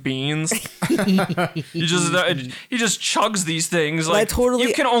pineapples and beans? He just chugs these things. Like,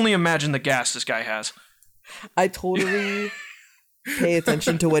 you can only imagine the gas this guy has. I totally pay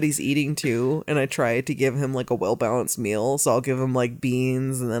attention to what he's eating too, and I try to give him like a well-balanced meal. So I'll give him like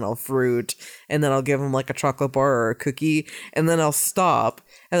beans, and then I'll fruit, and then I'll give him like a chocolate bar or a cookie, and then I'll stop,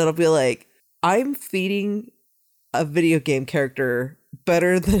 and then I'll be like, I'm feeding a video game character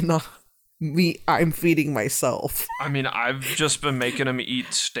better than I'm feeding myself. I mean, I've just been making him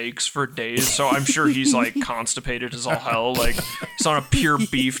eat steaks for days, so I'm sure he's like constipated as all hell. Like, he's on a pure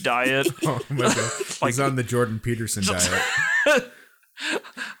beef diet. Oh my god. He's on the Jordan Peterson diet.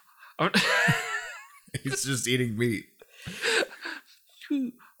 He's just eating meat.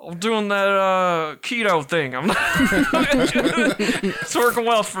 I'm doing that keto thing. I'm not it's working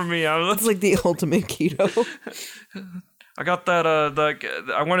well for me. It's like the ultimate keto. I got that.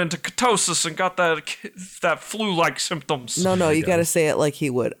 I went into ketosis and got that flu-like symptoms. No, you gotta say it like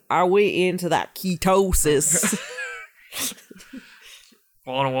he would. I went into that ketosis.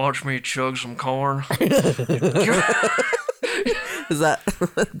 Want to watch me chug some corn? Is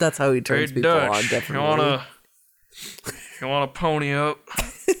that's how he turns people Dutch, on? Definitely. You wanna pony up?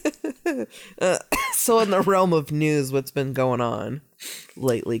 So in the realm of news, what's been going on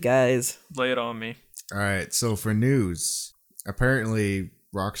lately, guys? Lay it on me. All right, so for news, apparently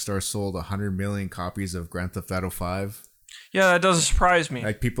Rockstar sold 100 million copies of Grand Theft Auto 5. Yeah, that doesn't surprise me.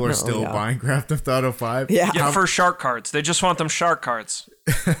 Like, people are still buying Grand Theft Auto 5. Yeah, for shark cards. They just want them shark cards.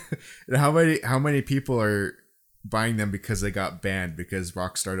 How many people are buying them because they got banned because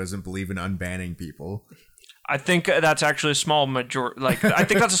Rockstar doesn't believe in unbanning people? I think that's actually a small majority. Like, I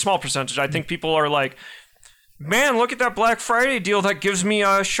think that's a small percentage. I think people are like, man, look at that Black Friday deal that gives me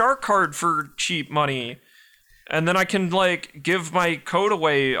a shark card for cheap money. And then I can, like, give my code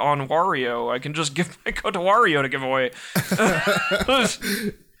away on Wario. I can just give my code to Wario to give away.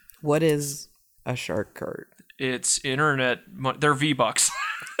 What is a shark card? It's internet they're V-Bucks.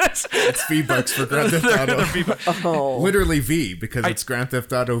 It's V-Bucks for Grand Theft Auto. They're V-Bucks. Oh. Literally V, because it's Grand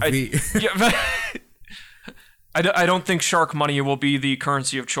Theft Auto V. I don't think shark money will be the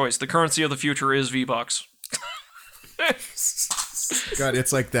currency of choice. The currency of the future is V-Bucks. God,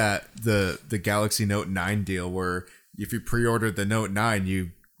 it's like that the Galaxy Note 9 deal where if you pre-ordered the Note 9,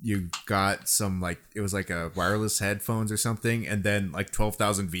 you got some, like, it was like a wireless headphones or something, and then like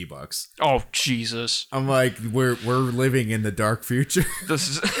 12,000 V-Bucks. Oh Jesus! I'm like, we're living in the dark future. This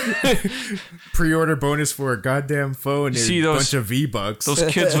is Pre-order bonus for a goddamn phone and a bunch of V-Bucks. Those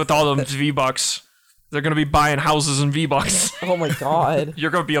kids with all those V-Bucks. They're gonna be buying houses in V-Bucks. Oh my god.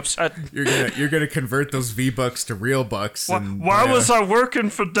 You're gonna be upset. You're gonna convert those V-Bucks to real bucks. Why was I working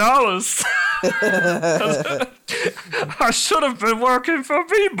for dollars? I should have been working for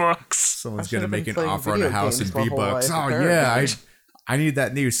V-Bucks. Someone's gonna make an offer on a house in V-Bucks. Oh yeah, I need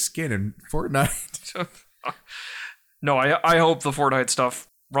that new skin in Fortnite. No, I hope the Fortnite stuff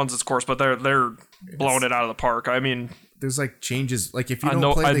runs its course, but they're blowing it out of the park. I mean, there's like changes. Like if you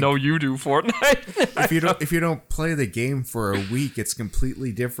don't I know you do Fortnite. if you don't play the game for a week, it's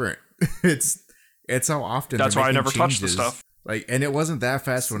completely different. It's how often. That's why I never changes. touched the stuff. Like, and it wasn't that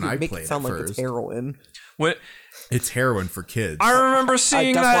fast when I make played it sound at like first. it's heroin. It's heroin for kids. I remember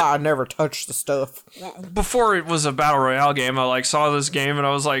seeing That's that why I never touched the stuff. before it was a battle royale game. I like saw this game and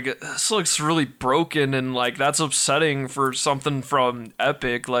I was like, this looks really broken, and like that's upsetting for something from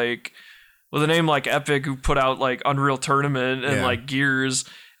Epic, like with a name like Epic, who put out like Unreal Tournament and like Gears.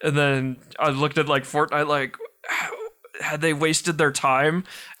 And then I looked at like Fortnite, like had they wasted their time?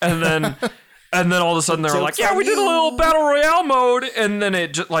 And then all of a sudden they were like, yeah, we did a little battle royale mode. And then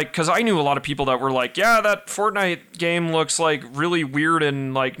it just like, cause I knew a lot of people that were like, yeah, that Fortnite game looks like really weird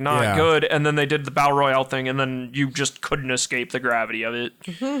and like not good. And then they did the battle royale thing, and then you just couldn't escape the gravity of it.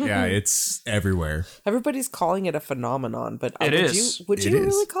 Yeah, it's everywhere. Everybody's calling it a phenomenon, but would you It is.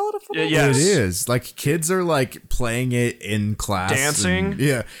 really call it a phenomenon? Yes. It is. Like kids are like playing it in class. Dancing.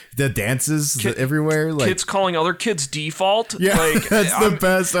 Yeah. The dances everywhere. Like Kids calling other kids default. yeah, Like, that's the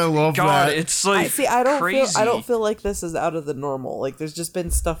best. I love God, that. it's like I don't crazy. feel. I don't feel like this is out of the normal. Like there's just been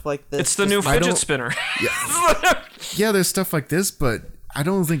stuff like this. It's the new fidget spinner. Yeah, there's stuff like this, but I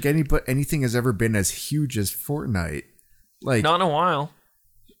don't think anything has ever been as huge as Fortnite. Like, Not in a while.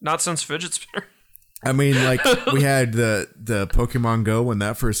 Not since fidget spinner. I mean, like we had the Pokemon Go when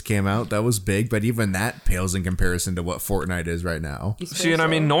that first came out. That was big, but even that pales in comparison to what Fortnite is right now. See, and I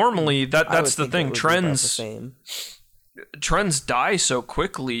mean, normally that's the thing. Trends. Trends die so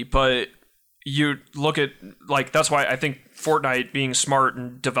quickly, but you look at like that's why I think Fortnite being smart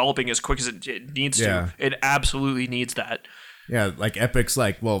and developing as quick as it needs to. It absolutely needs that. Yeah, like Epic's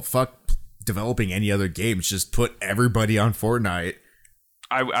like, well, fuck developing any other games. Just put everybody on Fortnite.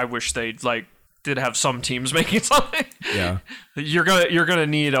 I wish they like did have some teams making something. Yeah, you're gonna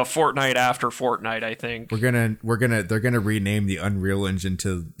need a Fortnite after Fortnite. I think they're gonna rename the Unreal Engine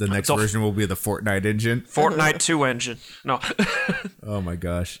to the next version will be the Fortnite engine. Fortnite 2 engine. No. Oh my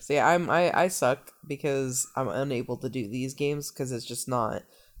gosh. See, I suck because I'm unable to do these games because it's just not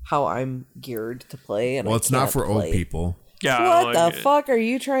how I'm geared to play. And well, it's not for old people. Yeah. What the fuck are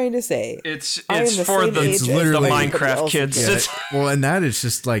you trying to say? It's the for same the age as literally- everybody Minecraft else kids. is. Yeah, well, and that is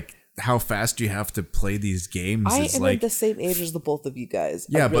just like how fast you have to play these games. I is am like at the same age as the both of you guys.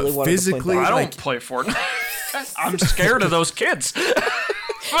 Yeah, I really but wanted to physically, point that I out. don't play Fortnite. I'm scared of those kids.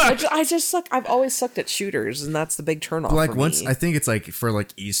 I just suck. I've always sucked at shooters, and that's the big turnoff. like for once me. I think it's like for like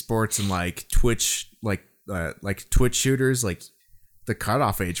esports and like Twitch like Twitch shooters, like the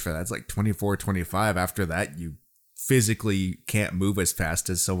cutoff age for that's like 24, 25. After that, you physically can't move as fast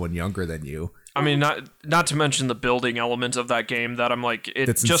as someone younger than you. I mean, not to mention the building element of that game. That I'm like,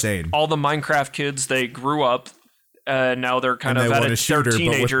 it's just insane. all the Minecraft kids. They grew up, now they're kind And of they at want it. a shooter, They're but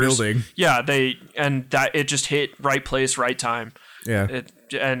with teenagers. building. Yeah, it just hit right place, right time. Yeah,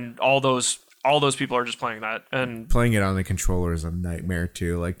 And all those people are just playing that. And playing it on the controller is a nightmare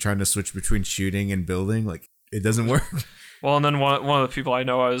too. Like trying to switch between shooting and building, like it doesn't work. well, and then one of the people I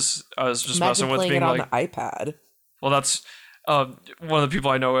know, I was just Imagine messing with playing being it on like, the iPad. well, that's. One of the people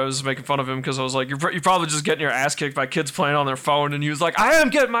I know, I was making fun of him because I was like, you're probably just getting your ass kicked by kids playing on their phone. And he was like, I am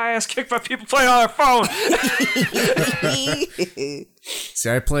getting my ass kicked by people playing on their phone. See,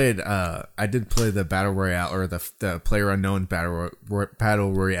 I did play the Battle Royale or the PlayerUnknown's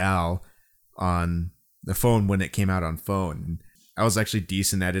Battle Royale on the phone when it came out on phone. I was actually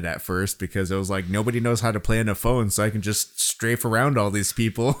decent at it at first because it was like nobody knows how to play on a phone, so I can just strafe around all these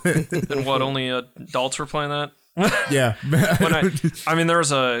people. And what, only adults were playing that? Yeah. I mean, there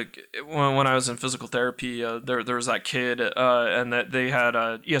was when I was in physical therapy, there was that kid, and that they had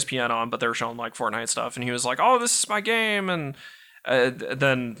ESPN on, but they were showing like Fortnite stuff, and he was like, "Oh, this is my game," and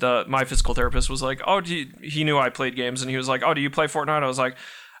then my physical therapist was like, "Oh, he knew I played games," and he was like, "Oh, do you play Fortnite?" I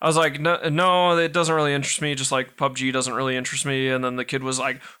was like, no, it doesn't really interest me. Just like PUBG doesn't really interest me. And then the kid was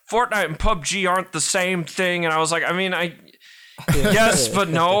like, Fortnite and PUBG aren't the same thing, and I was like, I mean, yes, but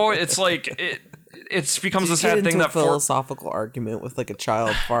no, it's like it becomes a sad thing that a philosophical argument with like a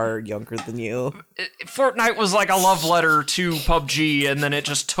child far younger than you. Fortnite was like a love letter to PUBG, and then it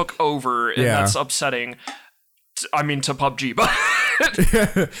just took over, and that's upsetting. I mean, to PUBG, but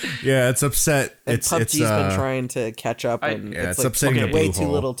Yeah, it's upset. And It's PUBG's been trying to catch up, and yeah, it's it's like upsetting fucking the way blue too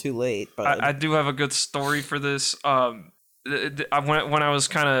hole. little, too late. But I do have a good story for this. When I was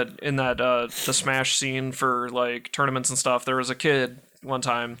kind of in that the Smash scene for like tournaments and stuff, there was a kid one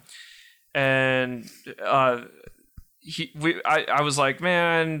time, and I was like,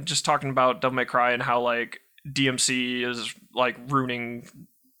 man, just talking about Devil May Cry and how like DMC is like ruining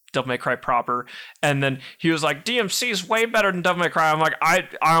Devil May Cry proper, and then he was like, DMC is way better than Devil May Cry. I'm like, I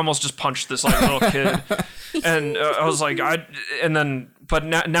almost just punched this like little kid, and I was like, but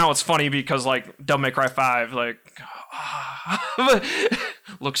now it's funny because like Devil May Cry 5 like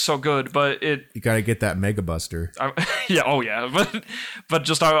looks so good, but you gotta get that Mega Buster. But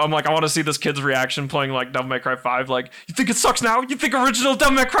just I'm like, I want to see this kid's reaction playing like Devil May Cry 5. Like, you think it sucks now? You think original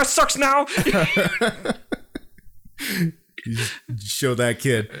Devil May Cry sucks now? You show that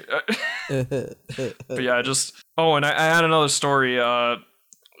kid. But yeah, and I had another story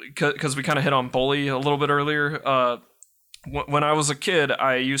because we kind of hit on Bully a little bit earlier. When I was a kid,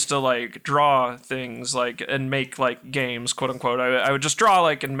 I used to like draw things like and make like games, quote unquote. I would just draw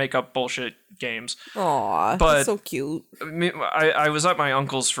like and make up bullshit games. Aw, but that's so cute. I was at my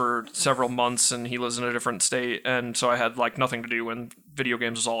uncle's for several months, and he lives in a different state, and so I had like nothing to do, and video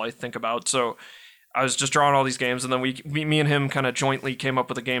games was all I think about. So I was just drawing all these games, and then me and him kind of jointly came up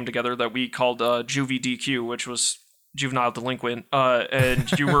with a game together that we called Juvie DQ, which was Juvenile Delinquent.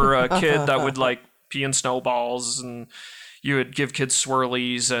 And you were a kid that would like pee in snowballs, and you would give kids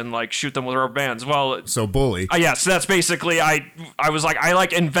swirlies and like shoot them with rubber bands. Well, so Bully. Yeah, so that's basically I was like I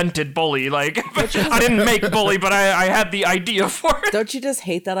like invented Bully. Like I didn't make Bully, but I had the idea for it. Don't you just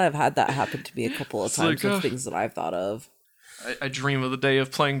hate that? I've had that happen to me a couple of times with things that I've thought of. I dream of the day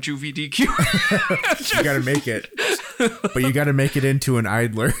of playing Juvie DQ. You gotta make it, but you gotta make it into an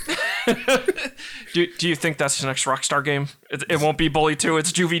idler. Do you think that's the next Rockstar game? It won't be Bully 2.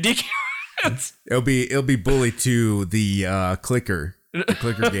 It's Juvie DQ. It'll be Bully 2, the clicker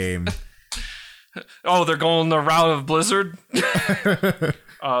game. Oh, they're going the route of Blizzard.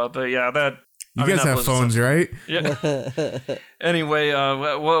 But yeah, that. You guys have phones, right? Yeah. Anyway,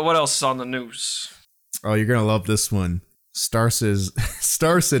 what else is on the news? Oh, you're gonna love this one. Star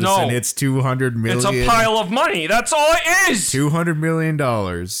Citizen No. hits $200 million. It's a pile of money. That's all it is. $200 million.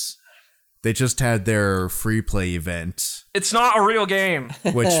 They just had their free play event, It's not a real game.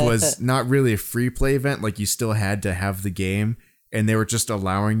 which was not really a free play event. Like, you still had to have the game, and they were just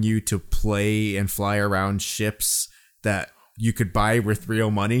allowing you to play and fly around ships that you could buy with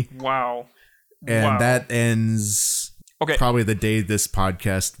real money. Wow. And that ends probably the day this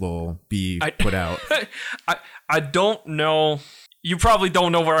podcast will be put out. I don't know. You probably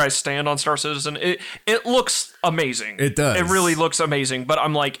don't know where I stand on Star Citizen. It looks amazing. It does. It really looks amazing. But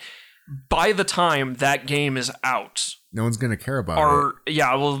I'm like, by the time that game is out, no one's gonna care about it.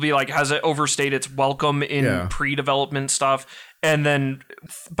 Yeah, we'll be like, has it overstayed its welcome in pre-development stuff? And then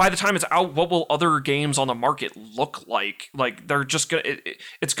by the time it's out, what will other games on the market look like? Like, they're just gonna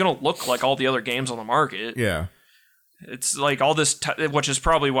it's gonna look like all the other games on the market. Yeah, it's like all this, which is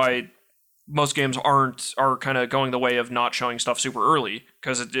probably why most games are kind of going the way of not showing stuff super early,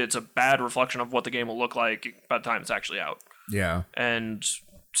 because it's a bad reflection of what the game will look like by the time it's actually out. Yeah, and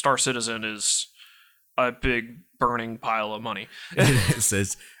Star Citizen is a big burning pile of money. It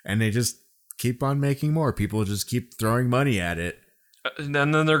says, and they just keep on making more. People just keep throwing money at it. And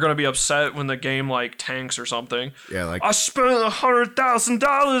then they're going to be upset when the game like tanks or something. Yeah, like, I spent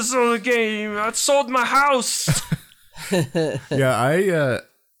 $100,000 on the game. I sold my house. Yeah,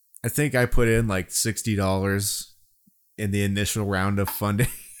 I think I put in like $60 in the initial round of funding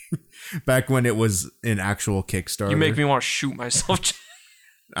back when it was an actual Kickstarter. You make me want to shoot myself.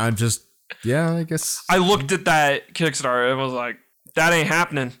 I'm just, I guess. I looked at that Kickstarter and was like, that ain't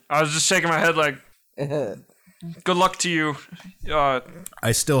happening. I was just shaking my head like, good luck to you.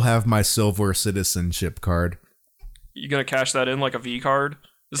 I still have my silver citizenship card. You gonna cash that in like a V card?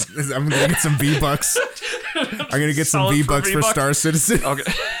 I'm gonna get some V-Bucks. I'm gonna get some V-Bucks for Star Citizen.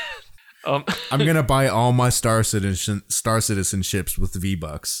 Okay. I'm gonna buy all my Star Citizenships with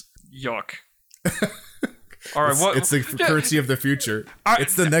V-Bucks. Yuck. All right, it's the currency of the future.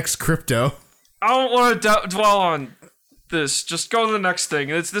 It's the next crypto. I don't want to dwell on this. Just go to the next thing.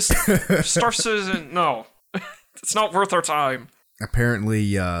 It's this Star Citizen. No, it's not worth our time.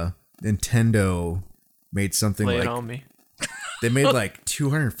 Apparently, Nintendo made something Lay like it on me. They made like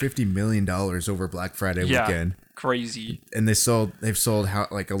 $250 million over Black Friday weekend. Crazy. And they've sold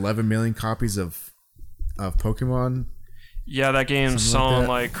like 11 million copies of Pokemon. Yeah, that game's selling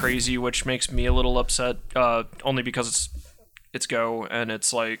like crazy, which makes me a little upset. Only because it's Go and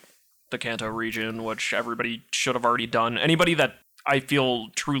it's like the Kanto region, which everybody should have already done. Anybody that I feel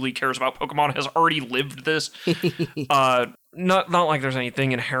truly cares about Pokemon has already lived this. Not like there's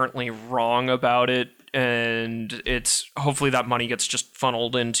anything inherently wrong about it, and it's hopefully that money gets just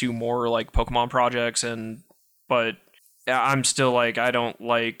funneled into more like Pokemon projects. But I'm still like, I don't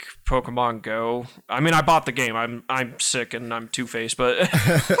like Pokemon Go. I mean, I bought the game. I'm sick and I'm two-faced, but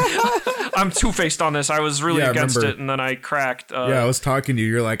I'm two-faced on this. I was really against it, and then I cracked. I was talking to you.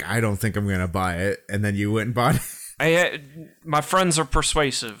 You're like, I don't think I'm gonna buy it, and then you went and bought it. My friends are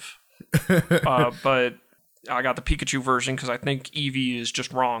persuasive, but I got the Pikachu version because I think Eevee is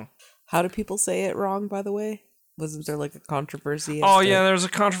just wrong. How do people say it wrong, by the way? Wasn't there like a controversy? Yeah, there's a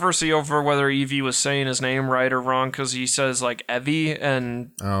controversy over whether Eevee was saying his name right or wrong because he says like Evie,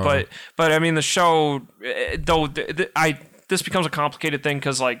 but I mean the show though this becomes a complicated thing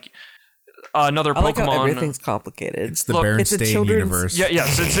because like another Pokemon. Like how everything's complicated. It's the Berenstain universe.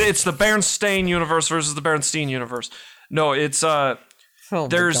 Yes, it's the Berenstain universe versus the Berenstein universe. No, it's oh my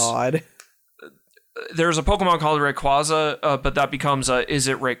God. There's a Pokemon called Rayquaza, but that becomes is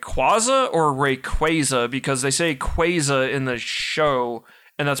it Rayquaza or Rayquaza? Because they say Quaza in the show,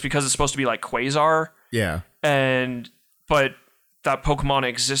 and that's because it's supposed to be like Quasar. Yeah. But that Pokemon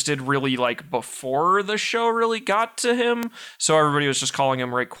existed really like before the show really got to him, so everybody was just calling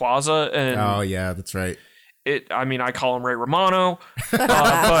him Rayquaza. And oh yeah, that's right. I mean, I call him Ray Romano,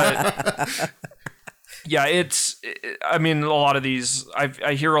 but yeah, I mean, a lot of these,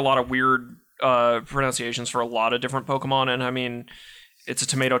 I hear a lot of weird pronunciations for a lot of different Pokemon, and I mean, it's a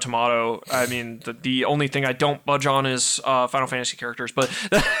tomato. I mean, the only thing I don't budge on is Final Fantasy characters, but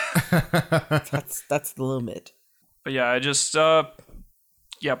that's the limit. But yeah, I just Pokemon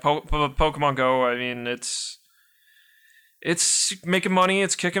Go. I mean, it's making money.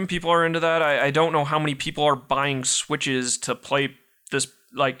 It's kicking. People are into that. I don't know how many people are buying Switches to play this.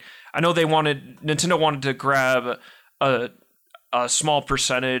 Like, I know Nintendo wanted to grab a small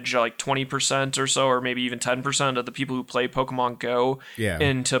percentage, like 20% or so, or maybe even 10% of the people who play Pokemon Go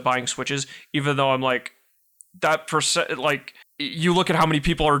into buying Switches, even though I'm like, that percent, like, you look at how many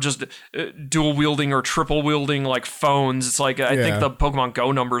people are just dual wielding or triple wielding like phones. It's like, I think the Pokemon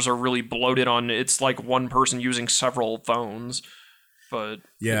Go numbers are really bloated on, it's like one person using several phones. But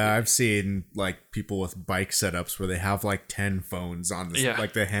yeah, I've seen like people with bike setups where they have like 10 phones on this,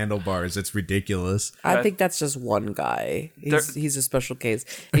 like the handlebars. It's ridiculous. I think that's just one guy. He's a special case.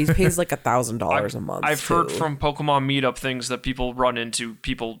 He pays like $1,000 a month. I've heard from Pokemon meetup things that people run into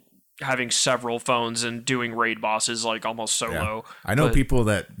people having several phones and doing raid bosses like almost solo. Yeah. I know people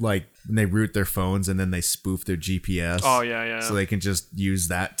that like when they root their phones and then they spoof their GPS. Oh yeah. So they can just use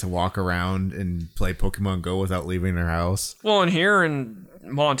that to walk around and play Pokemon Go without leaving their house. Well, and here in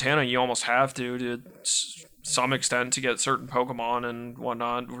Montana, you almost have to some extent to get certain Pokemon and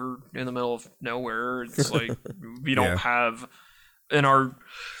whatnot. We're in the middle of nowhere. It's like we don't have, and our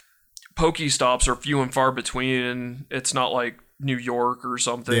Pokestops are few and far between. And it's not like New York or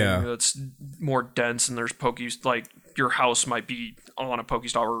something that's more dense, and there's like your house might be on a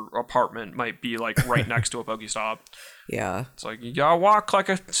Pokestop or apartment might be like right next to a Pokestop. Yeah, it's like you gotta walk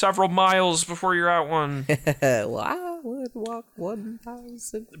like several miles before you're at one. Well, I would walk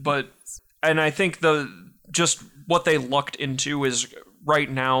 1,000. And I think just what they lucked into is right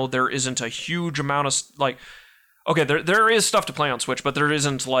now there isn't a huge amount of like, okay, there is stuff to play on Switch, but there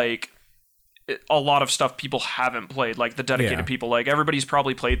isn't like a lot of stuff people haven't played, like the dedicated people. Like everybody's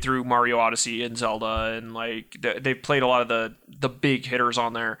probably played through Mario Odyssey and Zelda, and like they've played a lot of the big hitters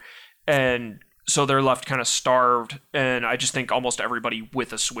on there, and so they're left kind of starved. And I just think almost everybody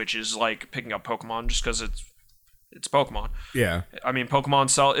with a Switch is like picking up Pokemon just because it's Pokemon. Yeah, I mean,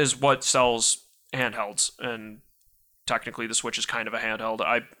 Pokemon is what sells handhelds, and technically the Switch is kind of a handheld.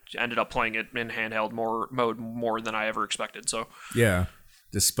 I ended up playing it in handheld mode more than I ever expected. So yeah,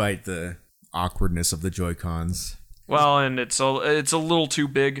 despite the awkwardness of the Joy-Cons. Well, and it's a little too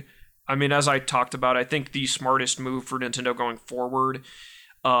big. I mean, as I talked about, I think the smartest move for Nintendo going forward,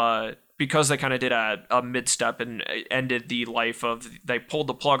 because they kind of did a mid-step and ended the life of, they pulled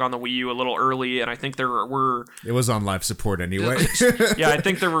the plug on the Wii U a little early, and I think it was on life support anyway. Yeah, I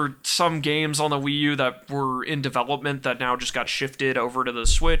think there were some games on the Wii U that were in development that now just got shifted over to the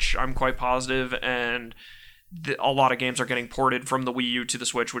Switch, I'm quite positive, and a lot of games are getting ported from the Wii U to the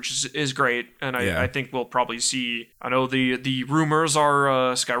Switch, which is great, and I think we'll probably see. I know the rumors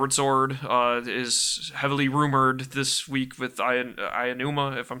are Skyward Sword is heavily rumored this week with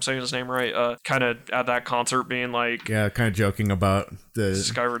Aonuma, if I'm saying his name right, kind of at that concert being like, kind of joking about the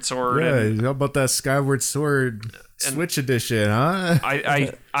Skyward Sword. Yeah, how about that Skyward Sword Switch edition, huh?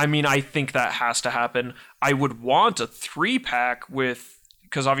 I mean, I think that has to happen. I would want a 3-pack with.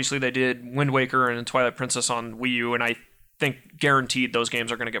 Because obviously they did Wind Waker and Twilight Princess on Wii U, and I think guaranteed those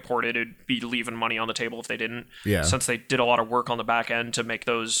games are going to get ported. It'd be leaving money on the table if they didn't. Yeah. Since they did a lot of work on the back end to make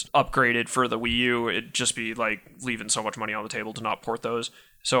those upgraded for the Wii U, it'd just be like leaving so much money on the table to not port those.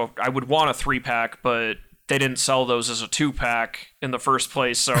 So I would want a 3-pack, but they didn't sell those as a 2-pack in the first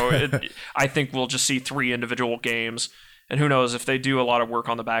place. So I think we'll just see 3 individual games. And who knows, if they do a lot of work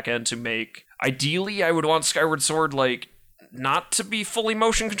on the back end to make... Ideally, I would want Skyward Sword, like, not to be fully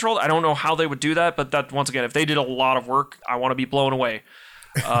motion controlled. I don't know how they would do that, but that, once again, if they did a lot of work, I want to be blown away.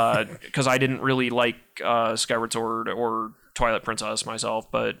 Because I didn't really like Skyward Sword or Twilight Princess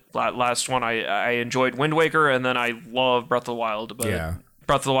myself, but last one I enjoyed Wind Waker, and then I love Breath of the Wild. But Yeah.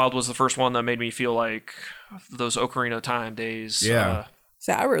 Breath of the Wild was the first one that made me feel like those Ocarina of Time days. Yeah.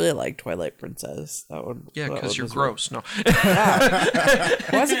 See, I really like Twilight Princess. That one. Yeah, because you're was gross. No.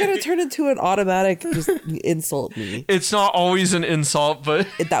 Why is it going to turn into an automatic just insult me? It's not always an insult, but...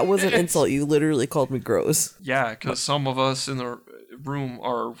 That was an insult. You literally called me gross. Yeah, because some of us in the room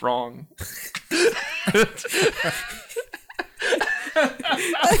are wrong.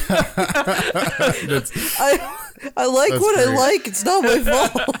 I like what great. I like. It's not my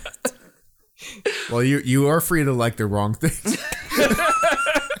fault. Well, you are free to like the wrong things.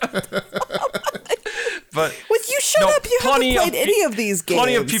 But Would you shut up? You haven't plenty played of any of these games.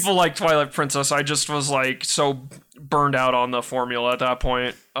 plenty of people like Twilight Princess. I just was like so burned out on the formula at that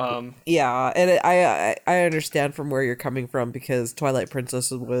point. Yeah, and I understand from where you're coming from, because Twilight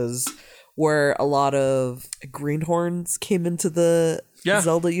Princess was where a lot of greenhorns came into the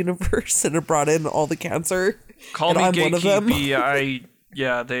Zelda universe, and it brought in all the cancer. Call and me I'm one of them. gatekeepy.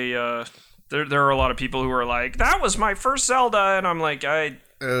 There are a lot of people who are like, that was my first Zelda, and I'm like,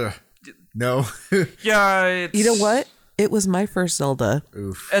 No. yeah. You know what? It was my first Zelda.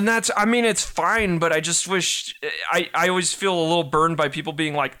 Oof. And it's fine, but I just wish I always feel a little burned by people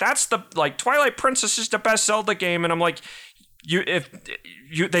being like, that's the Twilight Princess is the best Zelda game, and I'm like,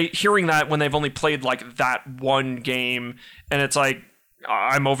 they hearing that when they've only played like that one game, and it's like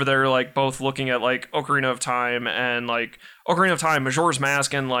I'm over there like both looking at like Ocarina of Time and like Ocarina of Time, Majora's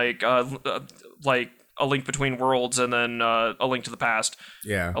Mask, and like A Link Between Worlds, and then A Link to the Past.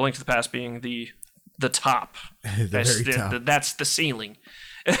 Yeah. A Link to the Past being the top. Very top. That's the ceiling.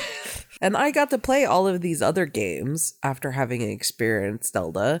 And I got to play all of these other games after having experienced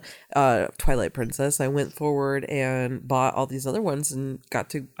Zelda, Twilight Princess. I went forward and bought all these other ones and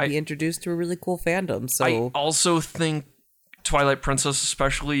got to be introduced to a really cool fandom. So I also think Twilight Princess,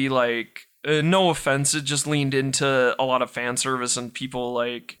 especially, like, no offense, it just leaned into a lot of fan service and people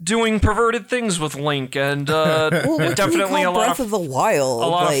like doing perverted things with Link, and definitely a lot Breath of the Wild, a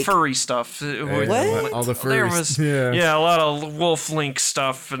lot of furry stuff. What? All the There furries. was a lot of Wolf Link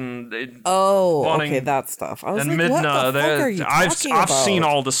stuff, and okay, that stuff. I was and like, what Midna. the fuck are you talking I've about? seen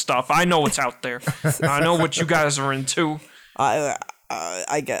all the stuff. I know what's out there. I know what you guys are into.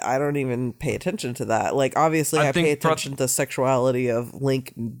 I don't even pay attention to that. Like, obviously, I pay attention to sexuality of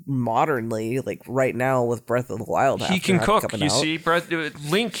Link modernly. Like right now with Breath of the Wild, He can cook. You see,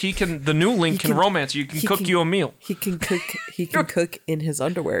 Link. The new Link can romance you. He can cook you a meal. He can cook. He can cook in his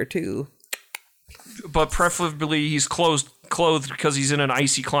underwear too. But preferably, he's clothed because he's in an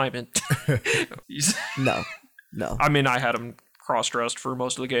icy climate. No. I mean, I had him cross-dressed for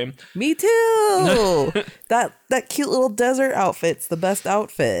most of the game. Me too. that cute little desert outfit's the best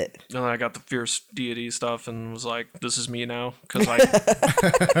outfit. And then I got the fierce deity stuff and was like, this is me now, because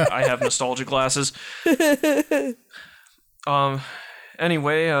I have nostalgia glasses.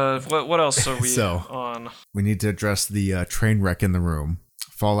 Anyway, what else are we on? We need to address the train wreck in the room.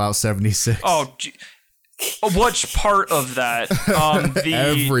 Fallout 76. Oh, which part of that? The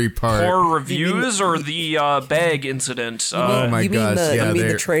Every part. Poor reviews or the bag incident? Oh my gosh! You mean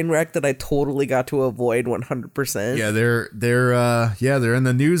the train wreck that I totally got to avoid 100%? Yeah, they're in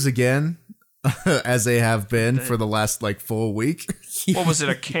the news again, as they have been for the last like full week. What was it?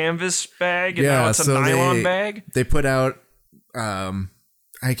 A canvas bag? And now it's a nylon bag. They put out.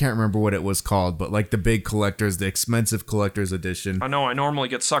 I can't remember what it was called, but like the big collectors, the expensive collector's edition. I know I normally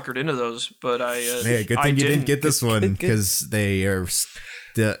get suckered into those, but Hey, good thing you didn't get this one, because they are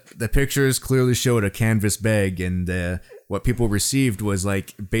the pictures clearly showed a canvas bag, and what people received was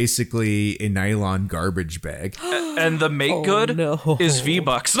like basically a nylon garbage bag. And the make good is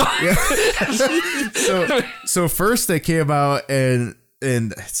V-Bucks. So first they came out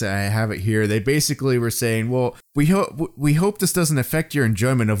and so I have it here. They basically were saying, well, we hope this doesn't affect your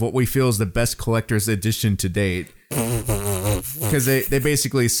enjoyment of what we feel is the best collector's edition to date. Because they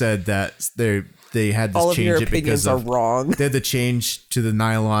basically said that they had to all of change your it opinions because are wrong. They had to change to the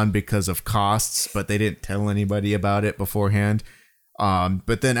nylon because of costs, but they didn't tell anybody about it beforehand.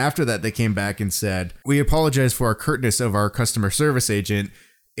 But then after that, they came back and said, we apologize for our curtness of our customer service agent.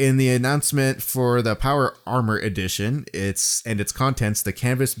 In the announcement for the Power Armor Edition, its contents, the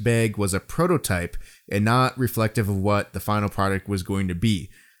canvas bag was a prototype and not reflective of what the final product was going to be.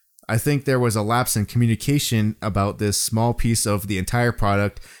 I think there was a lapse in communication about this small piece of the entire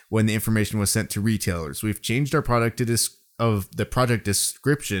product when the information was sent to retailers. We've changed our product of the project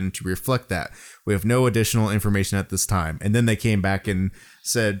description to reflect that. We have no additional information at this time. And then they came back and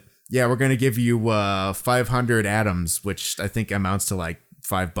said, yeah, we're going to give you 500 atoms, which I think amounts to like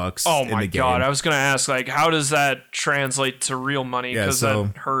 $5. Oh my god! I was gonna ask, like, how does that translate to real money? Because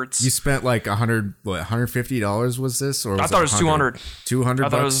that hurts. You spent like $150 was this, or I thought it was 200. 200. I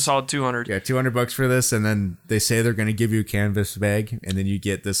thought it was a solid 200. Yeah, $200 for this, and then they say they're gonna give you a canvas bag, and then you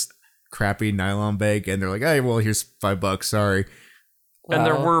get this crappy nylon bag, and they're like, "Hey, well, here's $5. Sorry." Wow. And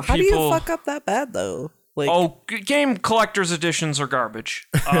there were people. How do you fuck up that bad though? Like, game collector's editions are garbage.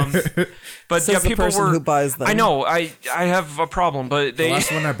 But yeah, people who buys them. I know. I have a problem, but the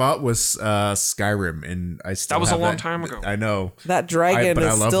last one I bought was Skyrim, and I still that was a long time ago. I know that dragon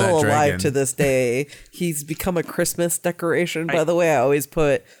is still alive to this day. He's become a Christmas decoration. By the way, I always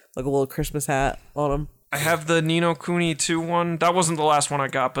put like a little Christmas hat on him. I have the Ni no Kuni 2 one. That wasn't the last one I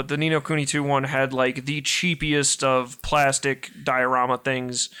got, but the Ni no Kuni 2 one had like the cheapest of plastic diorama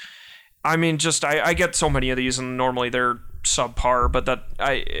things. I mean, just I get so many of these, and normally they're subpar. But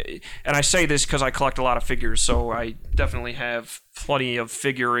I say this because I collect a lot of figures, so I definitely have plenty of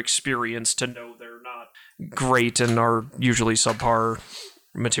figure experience to know they're not great and are usually subpar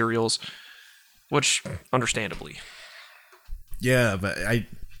materials, which understandably. Yeah, but I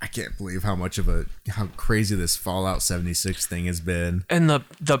can't believe how crazy this Fallout 76 thing has been. And the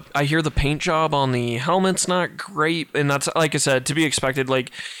I hear the paint job on the helmet's not great, and that's, like I said, to be expected.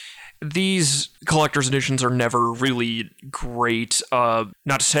 Like, these collector's editions are never really great. Not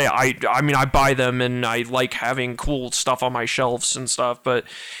to say I mean I buy them and I like having cool stuff on my shelves and stuff, but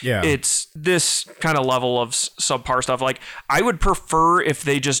yeah, it's this kind of level of subpar stuff. Like, I would prefer if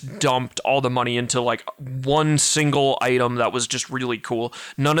they just dumped all the money into like one single item that was just really cool.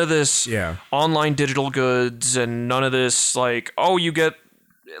 None of this online digital goods, and none of this like, oh, you get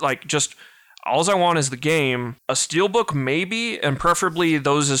like just. All I want is the game, a steelbook maybe, and preferably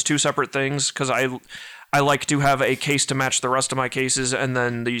those as two separate things, because I like to have a case to match the rest of my cases, and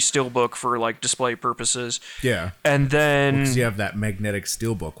then the steelbook for like display purposes. Yeah. And then because you have that magnetic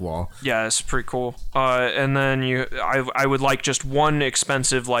steelbook wall. Yeah, it's pretty cool. And then I would like just one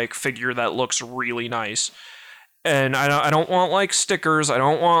expensive like figure that looks really nice. And I don't want like stickers. I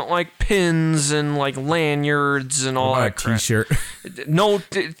don't want like pins and like lanyards and all that crap. T-shirt. No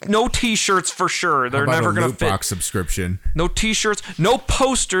T-shirts for sure. They're never gonna fit. Box subscription. No T-shirts. No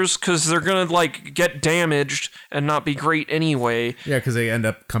posters, because they're gonna like get damaged and not be great anyway. Yeah, because they end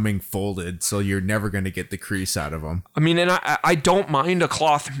up coming folded, so you're never gonna get the crease out of them. I mean, and I don't mind a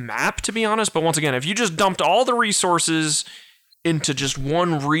cloth map, to be honest. But once again, if you just dumped all the resources into just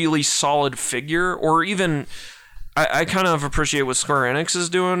one really solid figure, or even. I kind of appreciate what Square Enix is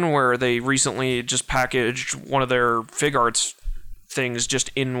doing, where they recently just packaged one of their Fig Arts things just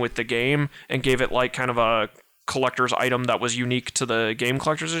in with the game and gave it like kind of a collector's item that was unique to the game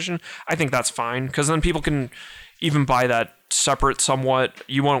collector's edition. I think that's fine, because then people can even buy that separate somewhat.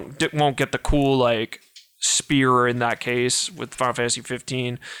 You won't get the cool like spear in that case with Final Fantasy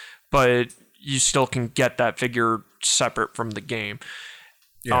 15, but you still can get that figure separate from the game.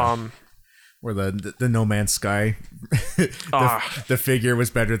 Yeah. Where the No Man's Sky, the figure was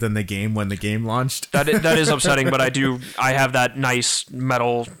better than the game when the game launched. That is upsetting, but I have that nice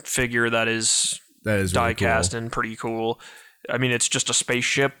metal figure that is die cast and pretty cool. I mean, it's just a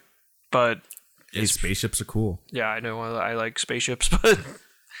spaceship, but spaceships are cool. Yeah, I know. I like spaceships, but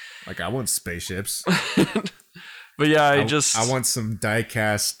like I want spaceships. But yeah, I want some die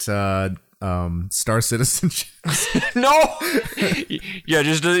cast. Star Citizen. No. Yeah,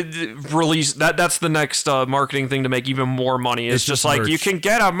 just release that. That's the next marketing thing to make even more money. It's just like merch. You can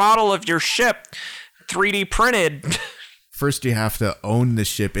get a model of your ship 3D printed. First, you have to own the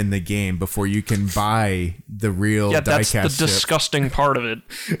ship in the game before you can buy the real die-cast ship. That's the disgusting part of it.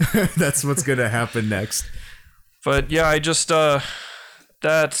 That's what's going to happen next. But yeah, I just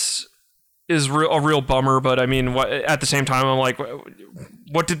that's is a real bummer. But I mean, at the same time, I'm like,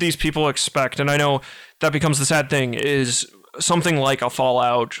 what did these people expect? And I know that becomes the sad thing, is something like a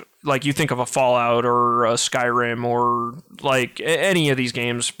Fallout, like you think of a Fallout or a Skyrim or like any of these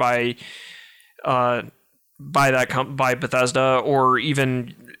games by Bethesda, or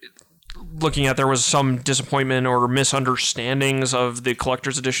even looking at, there was some disappointment or misunderstandings of the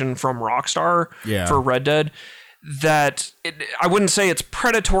collector's edition from Rockstar for Red Dead. that I wouldn't say it's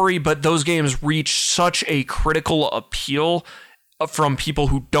predatory, but those games reach such a critical appeal from people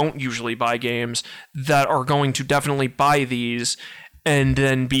who don't usually buy games that are going to definitely buy these and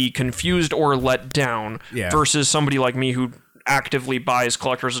then be confused or let down versus somebody like me who actively buys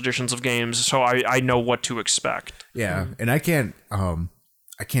collector's editions of games, so I know what to expect. Yeah, and I can't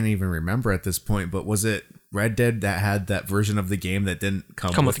even remember at this point, but was it Red Dead that had that version of the game that didn't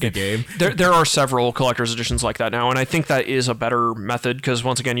come with the game? There are several collector's editions like that now, and I think that is a better method because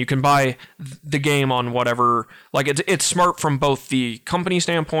once again, you can buy the game on whatever. Like it's smart from both the company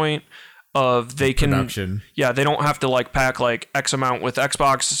standpoint of they can production. Yeah, they don't have to like pack like X amount with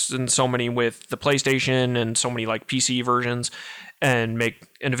Xbox and so many with the PlayStation and so many like PC versions and make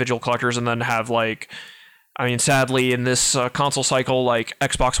individual collectors and then have like. I mean, sadly, in this console cycle, like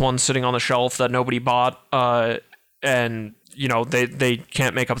Xbox One's sitting on the shelf that nobody bought, and you know they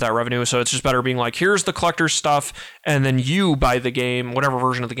can't make up that revenue. So it's just better being like, here's the collector's stuff, and then you buy the game, whatever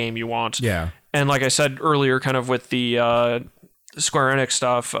version of the game you want. Yeah. And like I said earlier, kind of with the Square Enix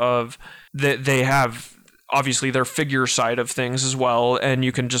stuff, of they have obviously their figure side of things as well, and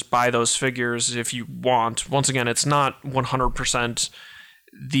you can just buy those figures if you want. Once again, it's not 100%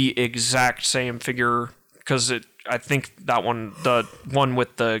 the exact same figure. Because I think that one, the one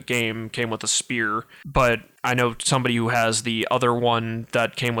with the game, came with a spear. But I know somebody who has the other one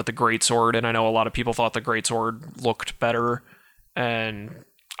that came with the greatsword, and I know a lot of people thought the greatsword looked better, and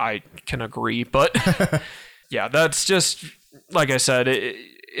I can agree. But yeah, that's just, like I said,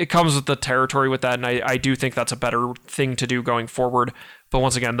 it comes with the territory with that, and I do think that's a better thing to do going forward. But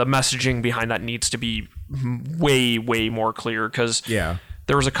once again, the messaging behind that needs to be way, way more clear, because... Yeah.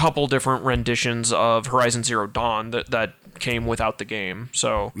 There was a couple different renditions of Horizon Zero Dawn that came without the game.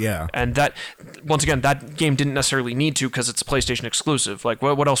 So yeah, and that once again, that game didn't necessarily need to because it's a PlayStation exclusive. Like,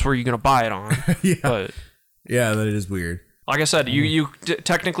 what else were you going to buy it on? Yeah, that is weird. Like I said, you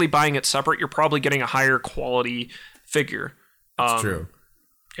technically buying it separate, you're probably getting a higher quality figure. That's true.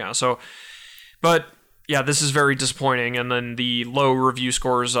 Yeah. So, but yeah, this is very disappointing. And then the low review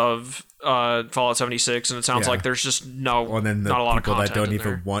scores of Fallout 76, and it sounds like there's just not a lot of content. People that don't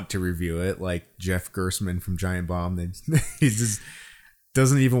even want to review it, like Jeff Gersman from Giant Bomb, he just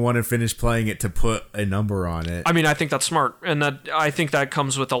doesn't even want to finish playing it to put a number on it. I mean, I think that's smart, and I think that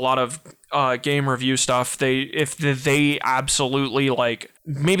comes with a lot of game review stuff. If they absolutely like,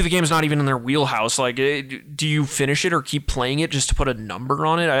 maybe the game's not even in their wheelhouse. Like, do you finish it or keep playing it just to put a number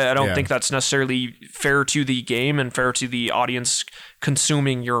on it? I don't think that's necessarily fair to the game and fair to the audience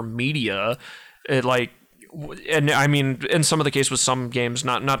consuming your media. And I mean, in some of the case with some games,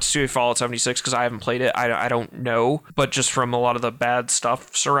 not to say Fallout 76 because I haven't played it, I don't know, but just from a lot of the bad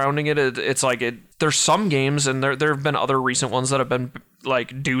stuff surrounding it, it's like there's some games, and there have been other recent ones that have been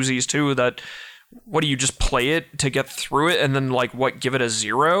like doozies too, that what do you just play it to get through it and then like give it a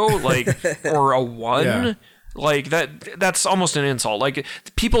 0 like or a 1? Yeah. Like that's almost an insult. Like,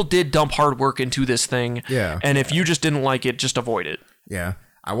 people did dump hard work into this thing, and if you just didn't like it, just avoid it. Yeah.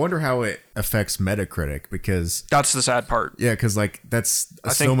 I wonder how it affects Metacritic, because that's the sad part. Yeah, because like that's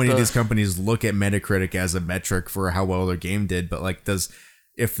so many of these companies look at Metacritic as a metric for how well their game did, but like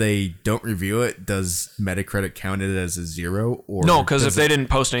if they don't review it, does Metacritic count it as a 0? Or no, because if they didn't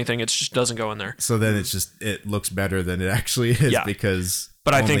post anything, it just doesn't go in there. So then it looks better than it actually is, because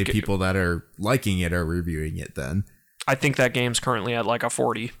I think people that are liking it are reviewing it. Then I think that game's currently at like a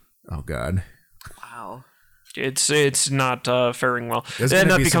 40. Oh God. Wow. It's not faring well, and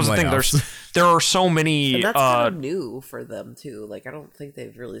that becomes the thing. There are so many. And that's kind of new for them too. Like, I don't think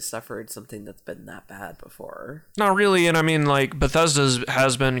they've really suffered something that's been that bad before. Not really, and I mean, like, Bethesda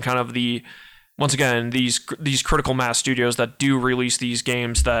has been kind of once again these critical mass studios that do release these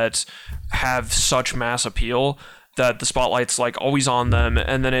games that have such mass appeal that the spotlight's like always on them,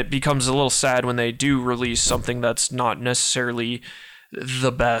 and then it becomes a little sad when they do release something that's not necessarily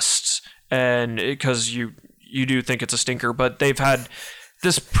the best, and because you do think it's a stinker, but they've had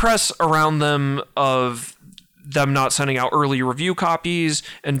this press around them of them not sending out early review copies,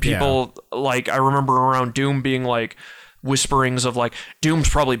 and people like, I remember around Doom being like whisperings of like, Doom's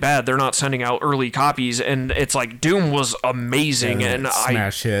probably bad, they're not sending out early copies, and it's like, Doom was amazing, and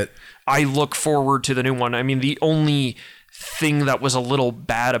smash hit. I look forward to the new one. I mean, the only thing that was a little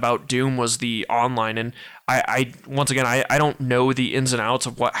bad about Doom was the online, and I once again, I don't know the ins and outs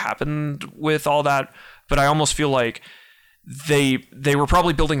of what happened with all that, but I almost feel like they were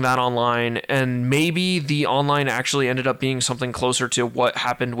probably building that online, and maybe the online actually ended up being something closer to what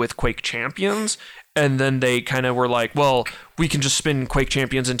happened with Quake Champions, and then they kind of were like, well, we can just spin Quake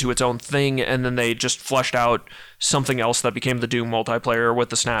Champions into its own thing, and then they just fleshed out something else that became the Doom multiplayer with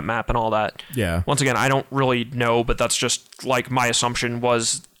the snap map and all that. Yeah. Once again, I don't really know, but that's just like my assumption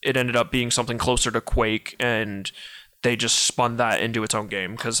was it ended up being something closer to Quake, and they just spun that into its own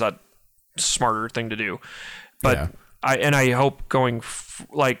game because that's a smarter thing to do. But Yeah. I hope going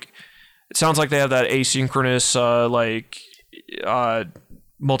like it sounds like they have that asynchronous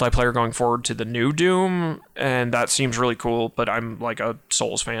multiplayer going forward to the new Doom, and that seems really cool. But I'm like a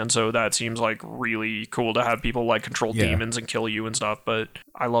Souls fan, so that seems like really cool to have people like control demons and kill you and stuff. But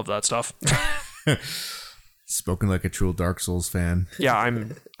I love that stuff. Spoken like a true Dark Souls fan. Yeah,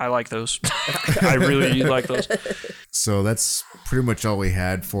 I like those. I really like those. So that's pretty much all we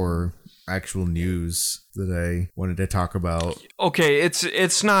had for actual news that I wanted to talk about. Okay,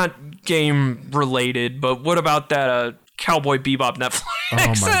 it's not game related, but what about that Cowboy Bebop Netflix? Oh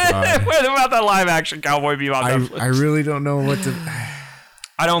my God. What about that live action Cowboy Bebop Netflix? I really don't know what to...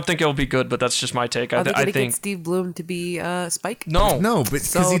 I don't think it'll be good, but that's just my take. Are they I gonna think get Steve Bloom to be Spike? No, but because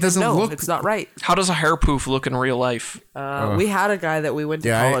So he doesn't no, look... it's not right. How does a hair poof look in real life? We had a guy that we went to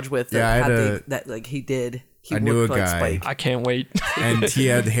college with that he did. He I knew a looked like guy. Spike. I can't wait. and he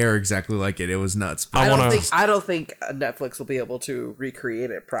had hair exactly like it. It was nuts. I wanna- I don't think Netflix will be able to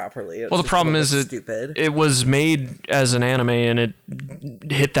recreate it properly. It's Well, the just problem a is little stupid. it was made as an anime, and it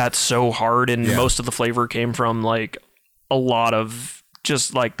hit that so hard, and most of the flavor came from like a lot of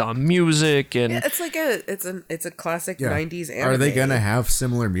just like the music and Yeah, it's a classic '90s anime. Are they gonna have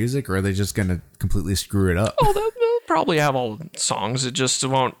similar music, or are they just gonna completely screw it up? oh, they'll probably have all songs. It just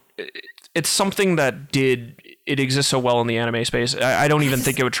won't. It's something that it exists so well in the anime space. I don't even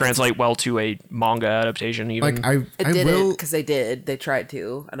think it would translate well to a manga adaptation. Even Like It I didn't will, because they tried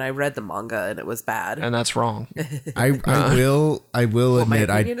to, and I read the manga and it was bad. and that's wrong. I will My admit,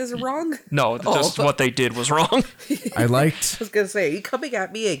 opinion is wrong. No, just what they did was wrong. I liked I was gonna say, are you coming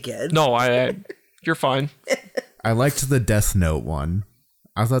at me again? No, you're fine. I liked the Death Note one.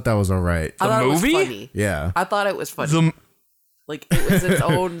 I thought that was all right. I thought movie? It was funny. Yeah. I thought it was funny. Like it was its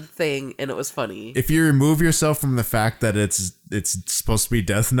own thing, and it was funny. If you remove yourself from the fact that it's supposed to be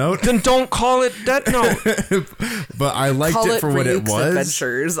Death Note, Then don't call it Death Note. but I liked Call it for what it Ryuk's was.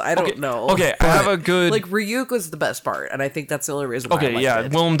 Adventures. I don't know. Okay, I have a good. Like Ryuk was the best part, and I think that's the only reason why I Okay, liked yeah,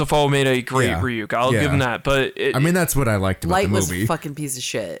 it. Willem Dafoe made a great Yeah. Ryuk. I'll Yeah. give him that. But I mean, that's what I liked about Light the was movie. a fucking piece of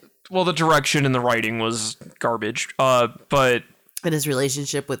shit. well, the direction and the writing was garbage. But And his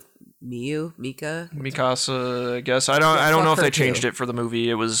relationship with Mika. Mikasa, I guess I don't know if her they too. changed it for the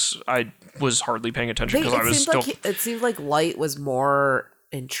movie. I was hardly paying attention because I was still. It seemed like Light was more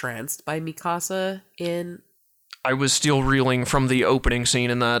entranced by Mikasa in. I was still reeling from the opening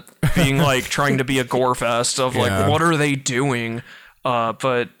scene and that being like trying to be a gore fest of like Yeah. what are they doing?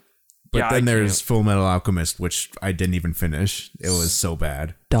 But yeah, then there's Full Metal Alchemist, which I didn't even finish. It was so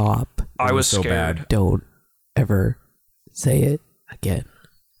bad. Stop. I was so scared. bad. Don't ever say it again.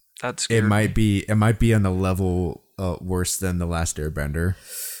 That's It might be on the level worse than The Last Airbender.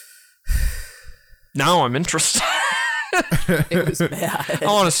 Now I'm interested. It was bad. I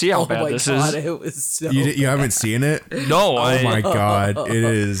want to see how Oh bad my this god, is. it was so. You haven't seen it? No, Oh my god, it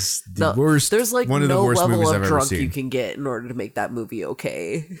is the worst. There's like one of no the worst level movies of I've ever drunk seen. you can get in order to make that movie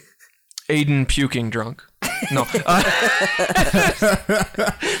okay. Aiden puking drunk. No,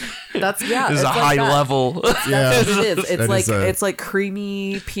 That's yeah. this is it's a like high that. level. Yeah. It is. It's That like is a- it's like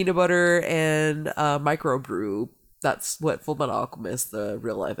creamy peanut butter and microbrew. That's what Full Metal Alchemist, the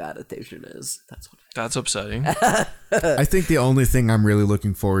real life adaptation, is. That's what. That's upsetting. I think the only thing I'm really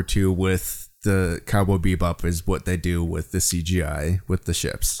looking forward to with the Cowboy Bebop is what they do with the CGI with the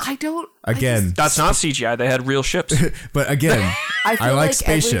ships. I don't. Again, That's not CGI. They had real ships. but again, I feel I like like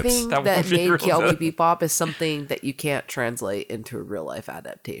spaceships. everything That that, would be made real Cowboy good. Bebop is something that you can't translate into a real life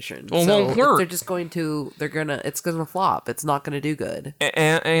adaptation. Well, it so won't if work. they're just going to. It's gonna flop. It's not gonna do good.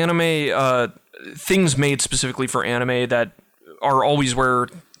 Anime things made specifically for anime that are always where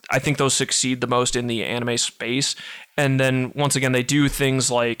I think those succeed the most in the anime space. And then once again, they do things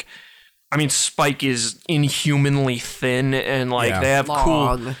like, I mean, Spike is inhumanly thin, and like Yeah. they have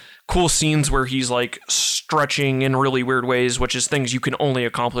Long. cool scenes where he's like stretching in really weird ways, which is things you can only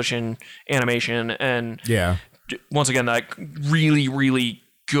accomplish in animation. And yeah, once again, that really, really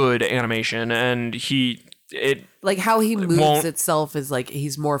good animation, and Like how he moves won't- itself is like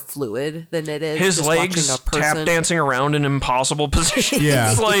he's more fluid than it is. his just legs watching a person. tap dancing around in impossible positions.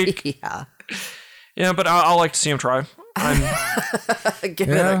 Yeah. Like, Yeah. yeah, but I'll like to see him try.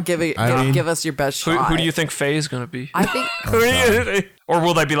 Give us your best shot. Who do you think Faye is going to be? I think Who do you think? Or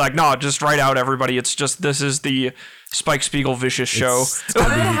will they be like, no, just write out everybody. It's just, this is the Spike Spiegel vicious show. I'm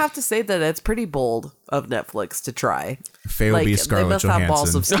gonna have to say that it's pretty bold of Netflix to try. Faye will be Scarlett they must have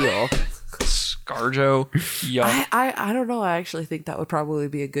balls of Johansson. steel. Scarjo. Yuck. I don't know. I actually think that would probably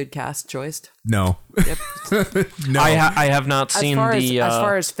be a good cast choice. No. No. I have not seen as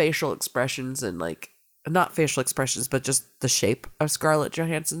far as facial expressions and like not facial expressions, but just the shape of Scarlett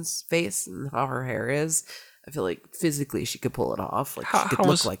Johansson's face and how her hair is. I feel like physically she could pull it off. Like she could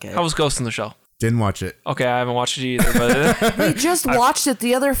look like it. How was Ghost in the Shell? Didn't watch it. Okay, I haven't watched it either, but We just watched it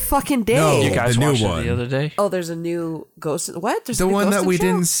the other fucking day. No. you guys the new watched one. it the other day. Oh, there's a new Ghost. What? There's The a new one Ghost that in we the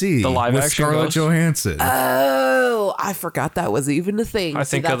Shell? didn't see. The live with action Scarlett Ghost? Johansson. Oh, I forgot that was even a thing. I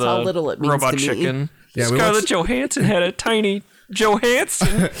See, think that's of the how little it means Robot to me. Chicken. Yeah, we Scarlett watched- Johansson had a tiny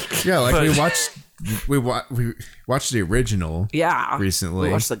Johansson. Yeah, like But- we watched the original. Yeah, Recently.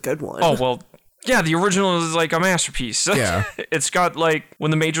 we watched the good one. Oh, well, yeah, the original is like a masterpiece. Yeah. It's got like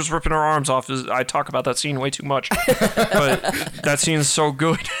when the Major's ripping her arms off. I talk about that scene way too much, but that scene's so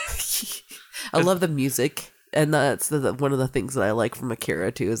good. I love the music, and that's one of the things that I like from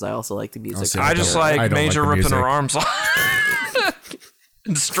Akira too. Is I also like the music. see. I just I like don't Major like the ripping her music. arms off.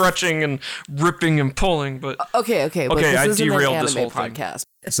 And stretching and ripping and pulling, but Okay, but Okay, this I isn't an derailed this anime whole thing. podcast.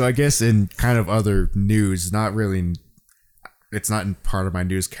 So I guess in kind of other news, it's not in part of my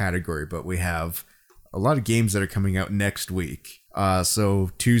news category, but we have a lot of games that are coming out next week.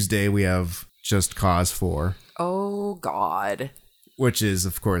 So Tuesday we have Just Cause 4, Oh God, which is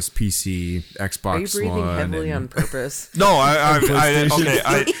of course PC, Xbox are you breathing One, heavily and on purpose? no, I've just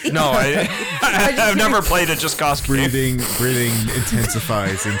never played a Just Cause game. breathing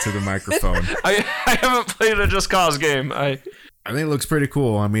intensifies into the microphone. I haven't played a Just Cause game. I think it looks pretty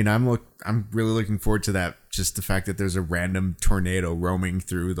cool. I mean, I'm really looking forward to that. Just the fact that there's a random tornado roaming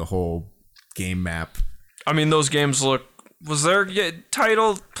through the whole game map. I mean, those games look. Was their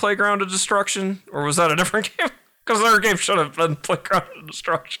title Playground of Destruction, or was that a different game? Because their game should have been Playground of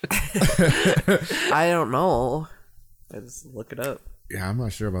Destruction. I don't know. I just look it up. Yeah, I'm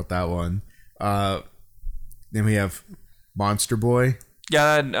not sure about that one. Then we have Monster Boy.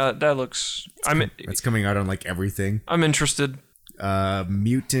 Yeah, that looks. That's coming out on like everything. I'm interested.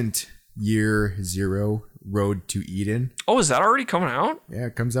 Mutant Year Zero Road to Eden. Oh, is that already coming out? Yeah,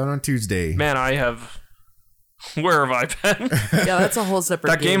 it comes out on Tuesday. Man, I have. Where have I been? Yeah, that's a whole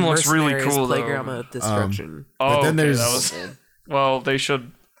separate. That game looks really Mercenaries cool, though. Playground of Destruction. Oh, then okay, there's- that was. Well, they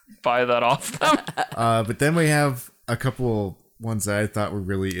should buy that off them. But then we have a couple ones that I thought were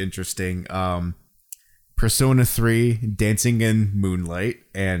really interesting. Persona 3 Dancing in Moonlight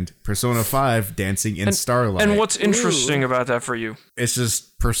and Persona 5 Dancing in Starlight. And what's interesting about that for you? It's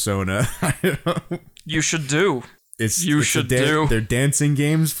just Persona. I don't know. You should do. It's a should do. They're dancing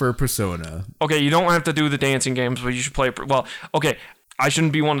games for Persona. Okay, you don't have to do the dancing games, but you should play. Well, okay, I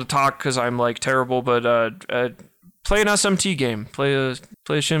shouldn't be one to talk because I'm like terrible, but play an SMT game. Play a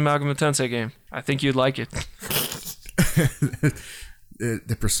Shin Megami Tensei game. I think you'd like it.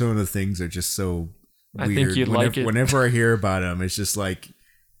 The Persona things are just so I weird. think you'd like it. Whenever I hear about them, it's just like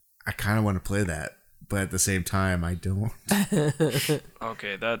I kind of want to play that, but at the same time, I don't.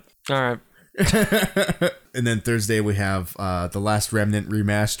 Okay, that all right. And then Thursday we have The Last Remnant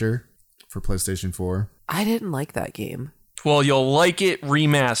remaster for PlayStation 4. I didn't like that game. Well, you'll like it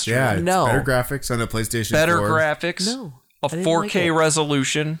remastered. Yeah, it's No. better graphics on the PlayStation Better 4. graphics. No, A I didn't like 4K it.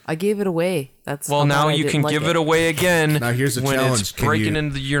 resolution. I gave it away. That's Well, how now bad I you didn't can like give it away again. Now here's the when challenge. it's Can breaking you-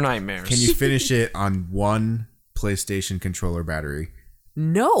 into your nightmares. Can you finish it on one PlayStation controller battery?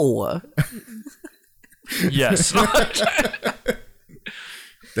 No, Yes.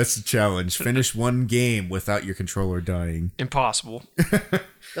 That's the challenge. Finish one game without your controller dying. Impossible.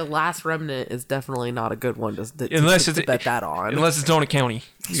 The Last Remnant is definitely not a good one to Unless to it's bet that on. Unless it's Donut County.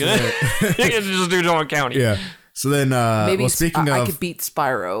 You can just do Donut County. Yeah. So then, Maybe well, speaking I of, could beat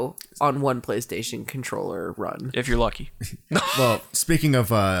Spyro on one PlayStation controller run. If you're lucky. speaking of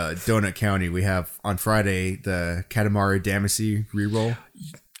Donut County, we have on Friday the Katamari Damacy reroll.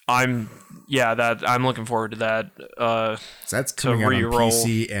 I'm looking forward to that. So that's coming out on re-roll.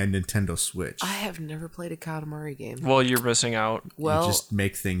 PC and Nintendo Switch. I have never played a Katamari game. Well, you're missing out. Well, You just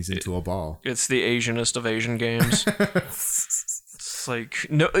make things into a ball. It's the Asianest of Asian games. It's like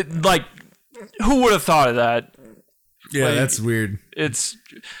no, like who would have thought of that? Yeah, like- that's weird. It's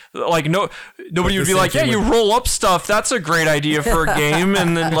like nobody the would be same like, yeah, thing you with- roll up stuff. That's a great idea for a game,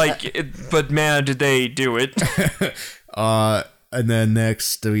 and then but man, did they do it? And then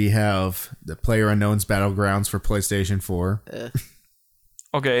next we have the PlayerUnknown's Battlegrounds for PlayStation 4.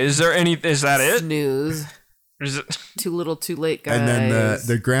 Okay, is that it? snooze. Is it? Too little, too late, guys. And then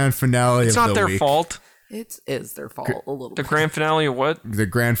the grand finale It's of the not their week. fault. It is their fault a little The bit. grand finale of what? The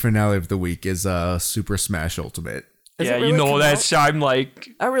grand finale of the week is Super Smash Ultimate. Does it Yeah, really you know come that's. I'm like,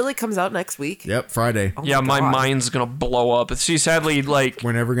 That really comes out next week? Yep, Friday. Oh yeah, my God. mind's gonna blow up. See, sadly, like,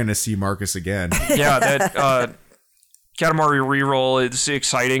 We're never gonna see Marcus again. yeah, that Katamari reroll is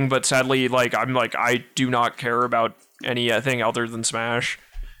exciting, but sadly, like, I do not care about anything other than Smash.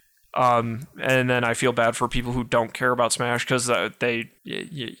 And then I feel bad for people who don't care about Smash because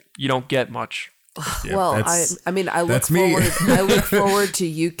you don't get much. Yeah, Well, that's- I mean, I look that's me. forward. I look forward to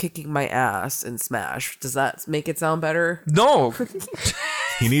you kicking my ass in Smash. Does that make it sound better? No,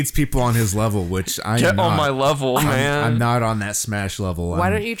 he needs people on his level, which I get am not. on my level, man. I'm not on that Smash level. Why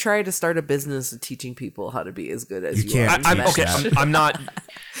don't you try to start a business of teaching people how to be as good as You you, can't are? in I'm teach Smash? okay. that. I'm not.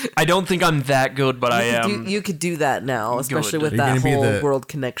 I don't think I'm that good, but I am. You could do that now, especially with You're that gonna be whole the- world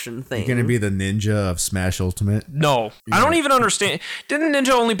connection thing. You're gonna be the ninja of Smash Ultimate. No, I don't even understand. Didn't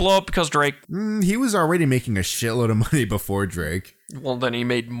Ninja only blow up because Drake? He was already making a shitload of money before Drake. Well, then he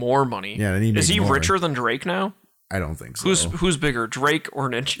made more money. Yeah, then he Is made he more. richer than Drake now? I don't think so. Who's bigger, Drake or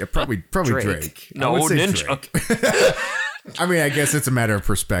Ninja? Yeah, probably Drake. Drake. I No, would say Ninja. Drake. I mean, I guess it's a matter of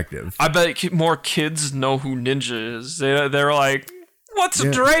perspective. I bet more kids know who Ninja is. They're like, what's a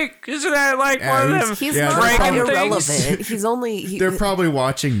Yeah. Drake? Isn't that like Yeah, one of he's- them? He's Yeah, not they're probably- irrelevant. He's only. They're probably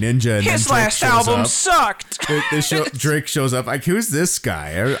watching Ninja. And His then Drake last shows album up. sucked. Drake shows up. Like, who's this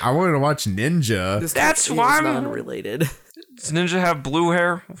guy? I wanted to watch Ninja. That's why I'm- non-related. Does Ninja have blue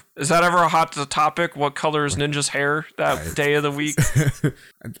hair? Is that ever a hot topic? What color is Ninja's hair that day of the week?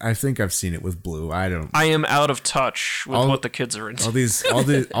 I think I've seen it with Blue. I don't. I am out of touch with All- what the kids are into. All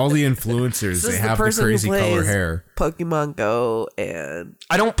the influencers, This they is have the person who crazy color plays hair. Pokemon Go and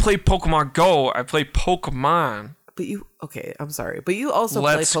I don't play Pokemon Go. I play Pokemon. but you okay? I'm sorry, but you also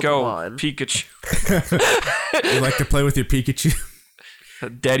Let's play go, Pokemon. Pikachu. You like to play with your Pikachu?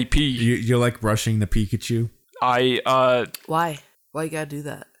 Daddy P. You like brushing the Pikachu? Why? Why you gotta do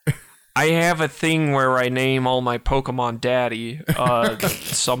that? I have a thing where I name all my Pokemon Daddy,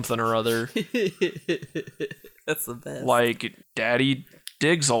 something or other. That's the best. Like Daddy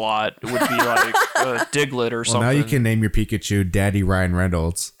digs a lot would be like Diglett or Well, something. now you can name your Pikachu Daddy Ryan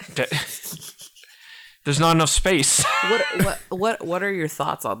Reynolds. There's not enough space. What are your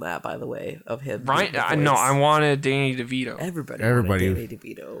thoughts on that? By the way, of him. Right? doing the No, voice? I wanted Danny DeVito. Everybody. Everybody. wanted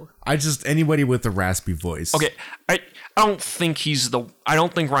Danny DeVito. I just anybody with a raspy voice. Okay, I don't think I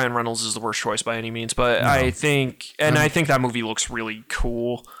don't think Ryan Reynolds is the worst choice by any means, but I think that movie looks really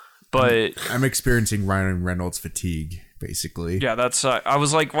cool. But I'm experiencing Ryan Reynolds fatigue, basically. yeah, that's I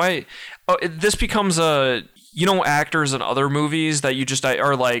was like, why? Oh, this becomes actors in other movies that you just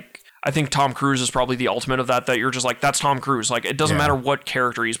are like. I think Tom Cruise is probably the ultimate of that. That you're just like, that's Tom Cruise. Like, it doesn't Yeah. matter what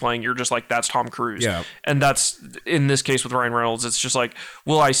character he's playing. You're just like, that's Tom Cruise. Yeah. And that's in this case with Ryan Reynolds. It's just like,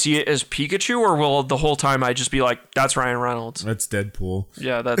 will I see it as Pikachu, or will the whole time I just be like, that's Ryan Reynolds? That's Deadpool.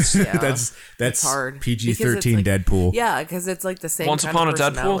 Yeah, that's Yeah. That's hard. PG-13 Because it's like- Deadpool. Yeah, because it's like the same. Once kind Upon of a Deadpool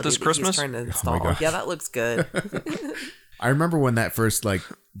personality this that he's Christmas? trying to my install. gosh. Yeah, that looks good. I remember when that first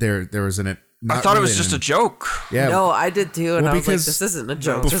there was an. I thought it was just a joke. Yeah. No, I did too, and Well, I was like, because "This isn't a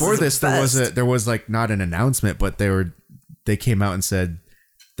joke." Before this this, there was like not an announcement, but they came out and said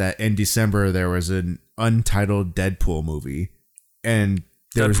that in December there was an untitled Deadpool movie, and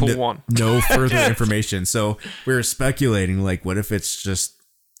there Deadpool was 1. no further information. So we were speculating, like, what if it's just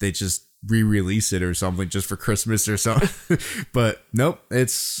they just re-release it or something just for Christmas or something? But nope,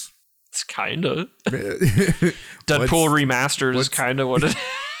 it's It's kind of Deadpool remastered is kind of what it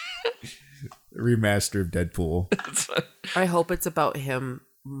remaster of Deadpool. is. I hope it's about him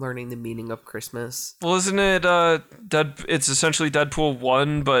learning the meaning of Christmas. Well, isn't it it's essentially Deadpool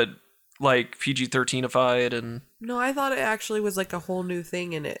 1, but like PG-13ified and No, I thought it actually was like a whole new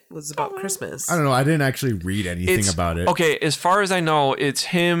thing, and it was about Christmas. I don't know. I didn't actually read anything it's about it. Okay, as far as I know, it's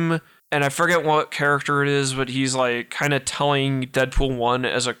him, and I forget what character it is, but he's like kind of telling Deadpool 1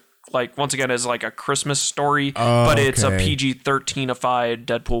 as a once again as like a Christmas story, but it's a okay. PG-13ified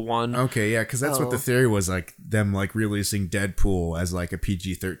Deadpool 1. Okay, yeah, because that's what the Oh. theory was, like them like releasing Deadpool as like a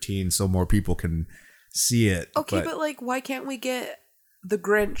PG-13 so more people can see it. Okay, but like, why can't we get the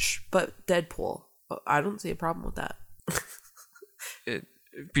Grinch but Deadpool? I don't see a problem with that.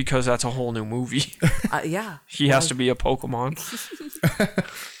 Because that's a whole new movie. Yeah, He has to be a Pokemon.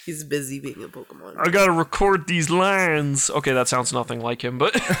 he's busy being a Pokemon. I gotta record these lines. Okay, that sounds nothing like him,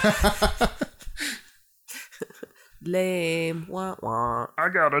 but Lame. Wah wah. I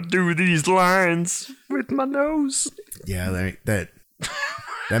gotta do these lines with my nose. yeah, that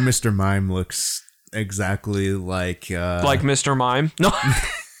Mr. Mime looks exactly like Like Mr. Mime. No,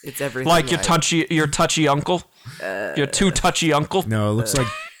 It's everything. like your touchy uncle. You're too touchy, uncle. No, it looks like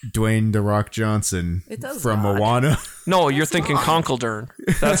Dwayne The Rock Johnson It does from not. Moana. No, you're thinking Conkeldurr.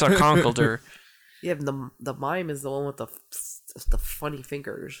 That's a Conkeldurr. Yeah, the mime is the one with the funny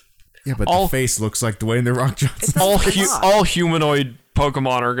fingers. Yeah, but All- the face looks like Dwayne The Rock Johnson. All humanoid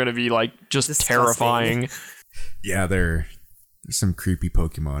Pokemon are gonna be like just Disgusting. terrifying. Yeah, there's some creepy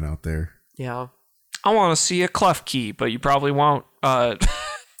Pokemon out there. Yeah. I want to see a Klefki, but you probably won't. I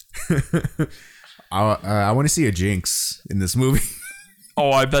want to see a Jinx in this movie.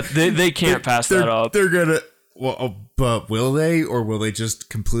 Oh, I bet they can't pass that up. They're gonna. Well, but will they, or will they just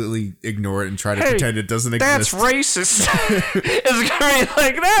completely ignore it and try to pretend it doesn't That's exist? racist. It's gonna be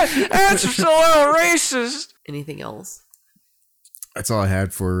like that. That's just a little racist. Anything else? That's all I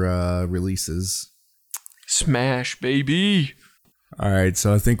had for releases. Smash, baby. All right,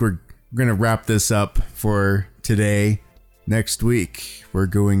 so I think we're gonna wrap this up for today. Next week, we're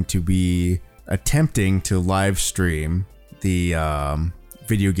going to be attempting to live stream the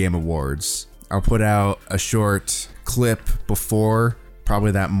Video Game Awards. I'll put out a short clip before,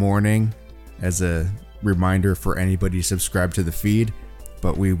 probably that morning, as a reminder for anybody subscribed to the feed.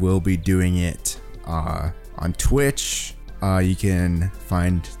 But we will be doing it on Twitch. You can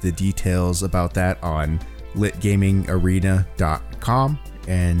find the details about that on litgamingarena.com.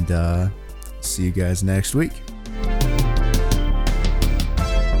 And see you guys next week.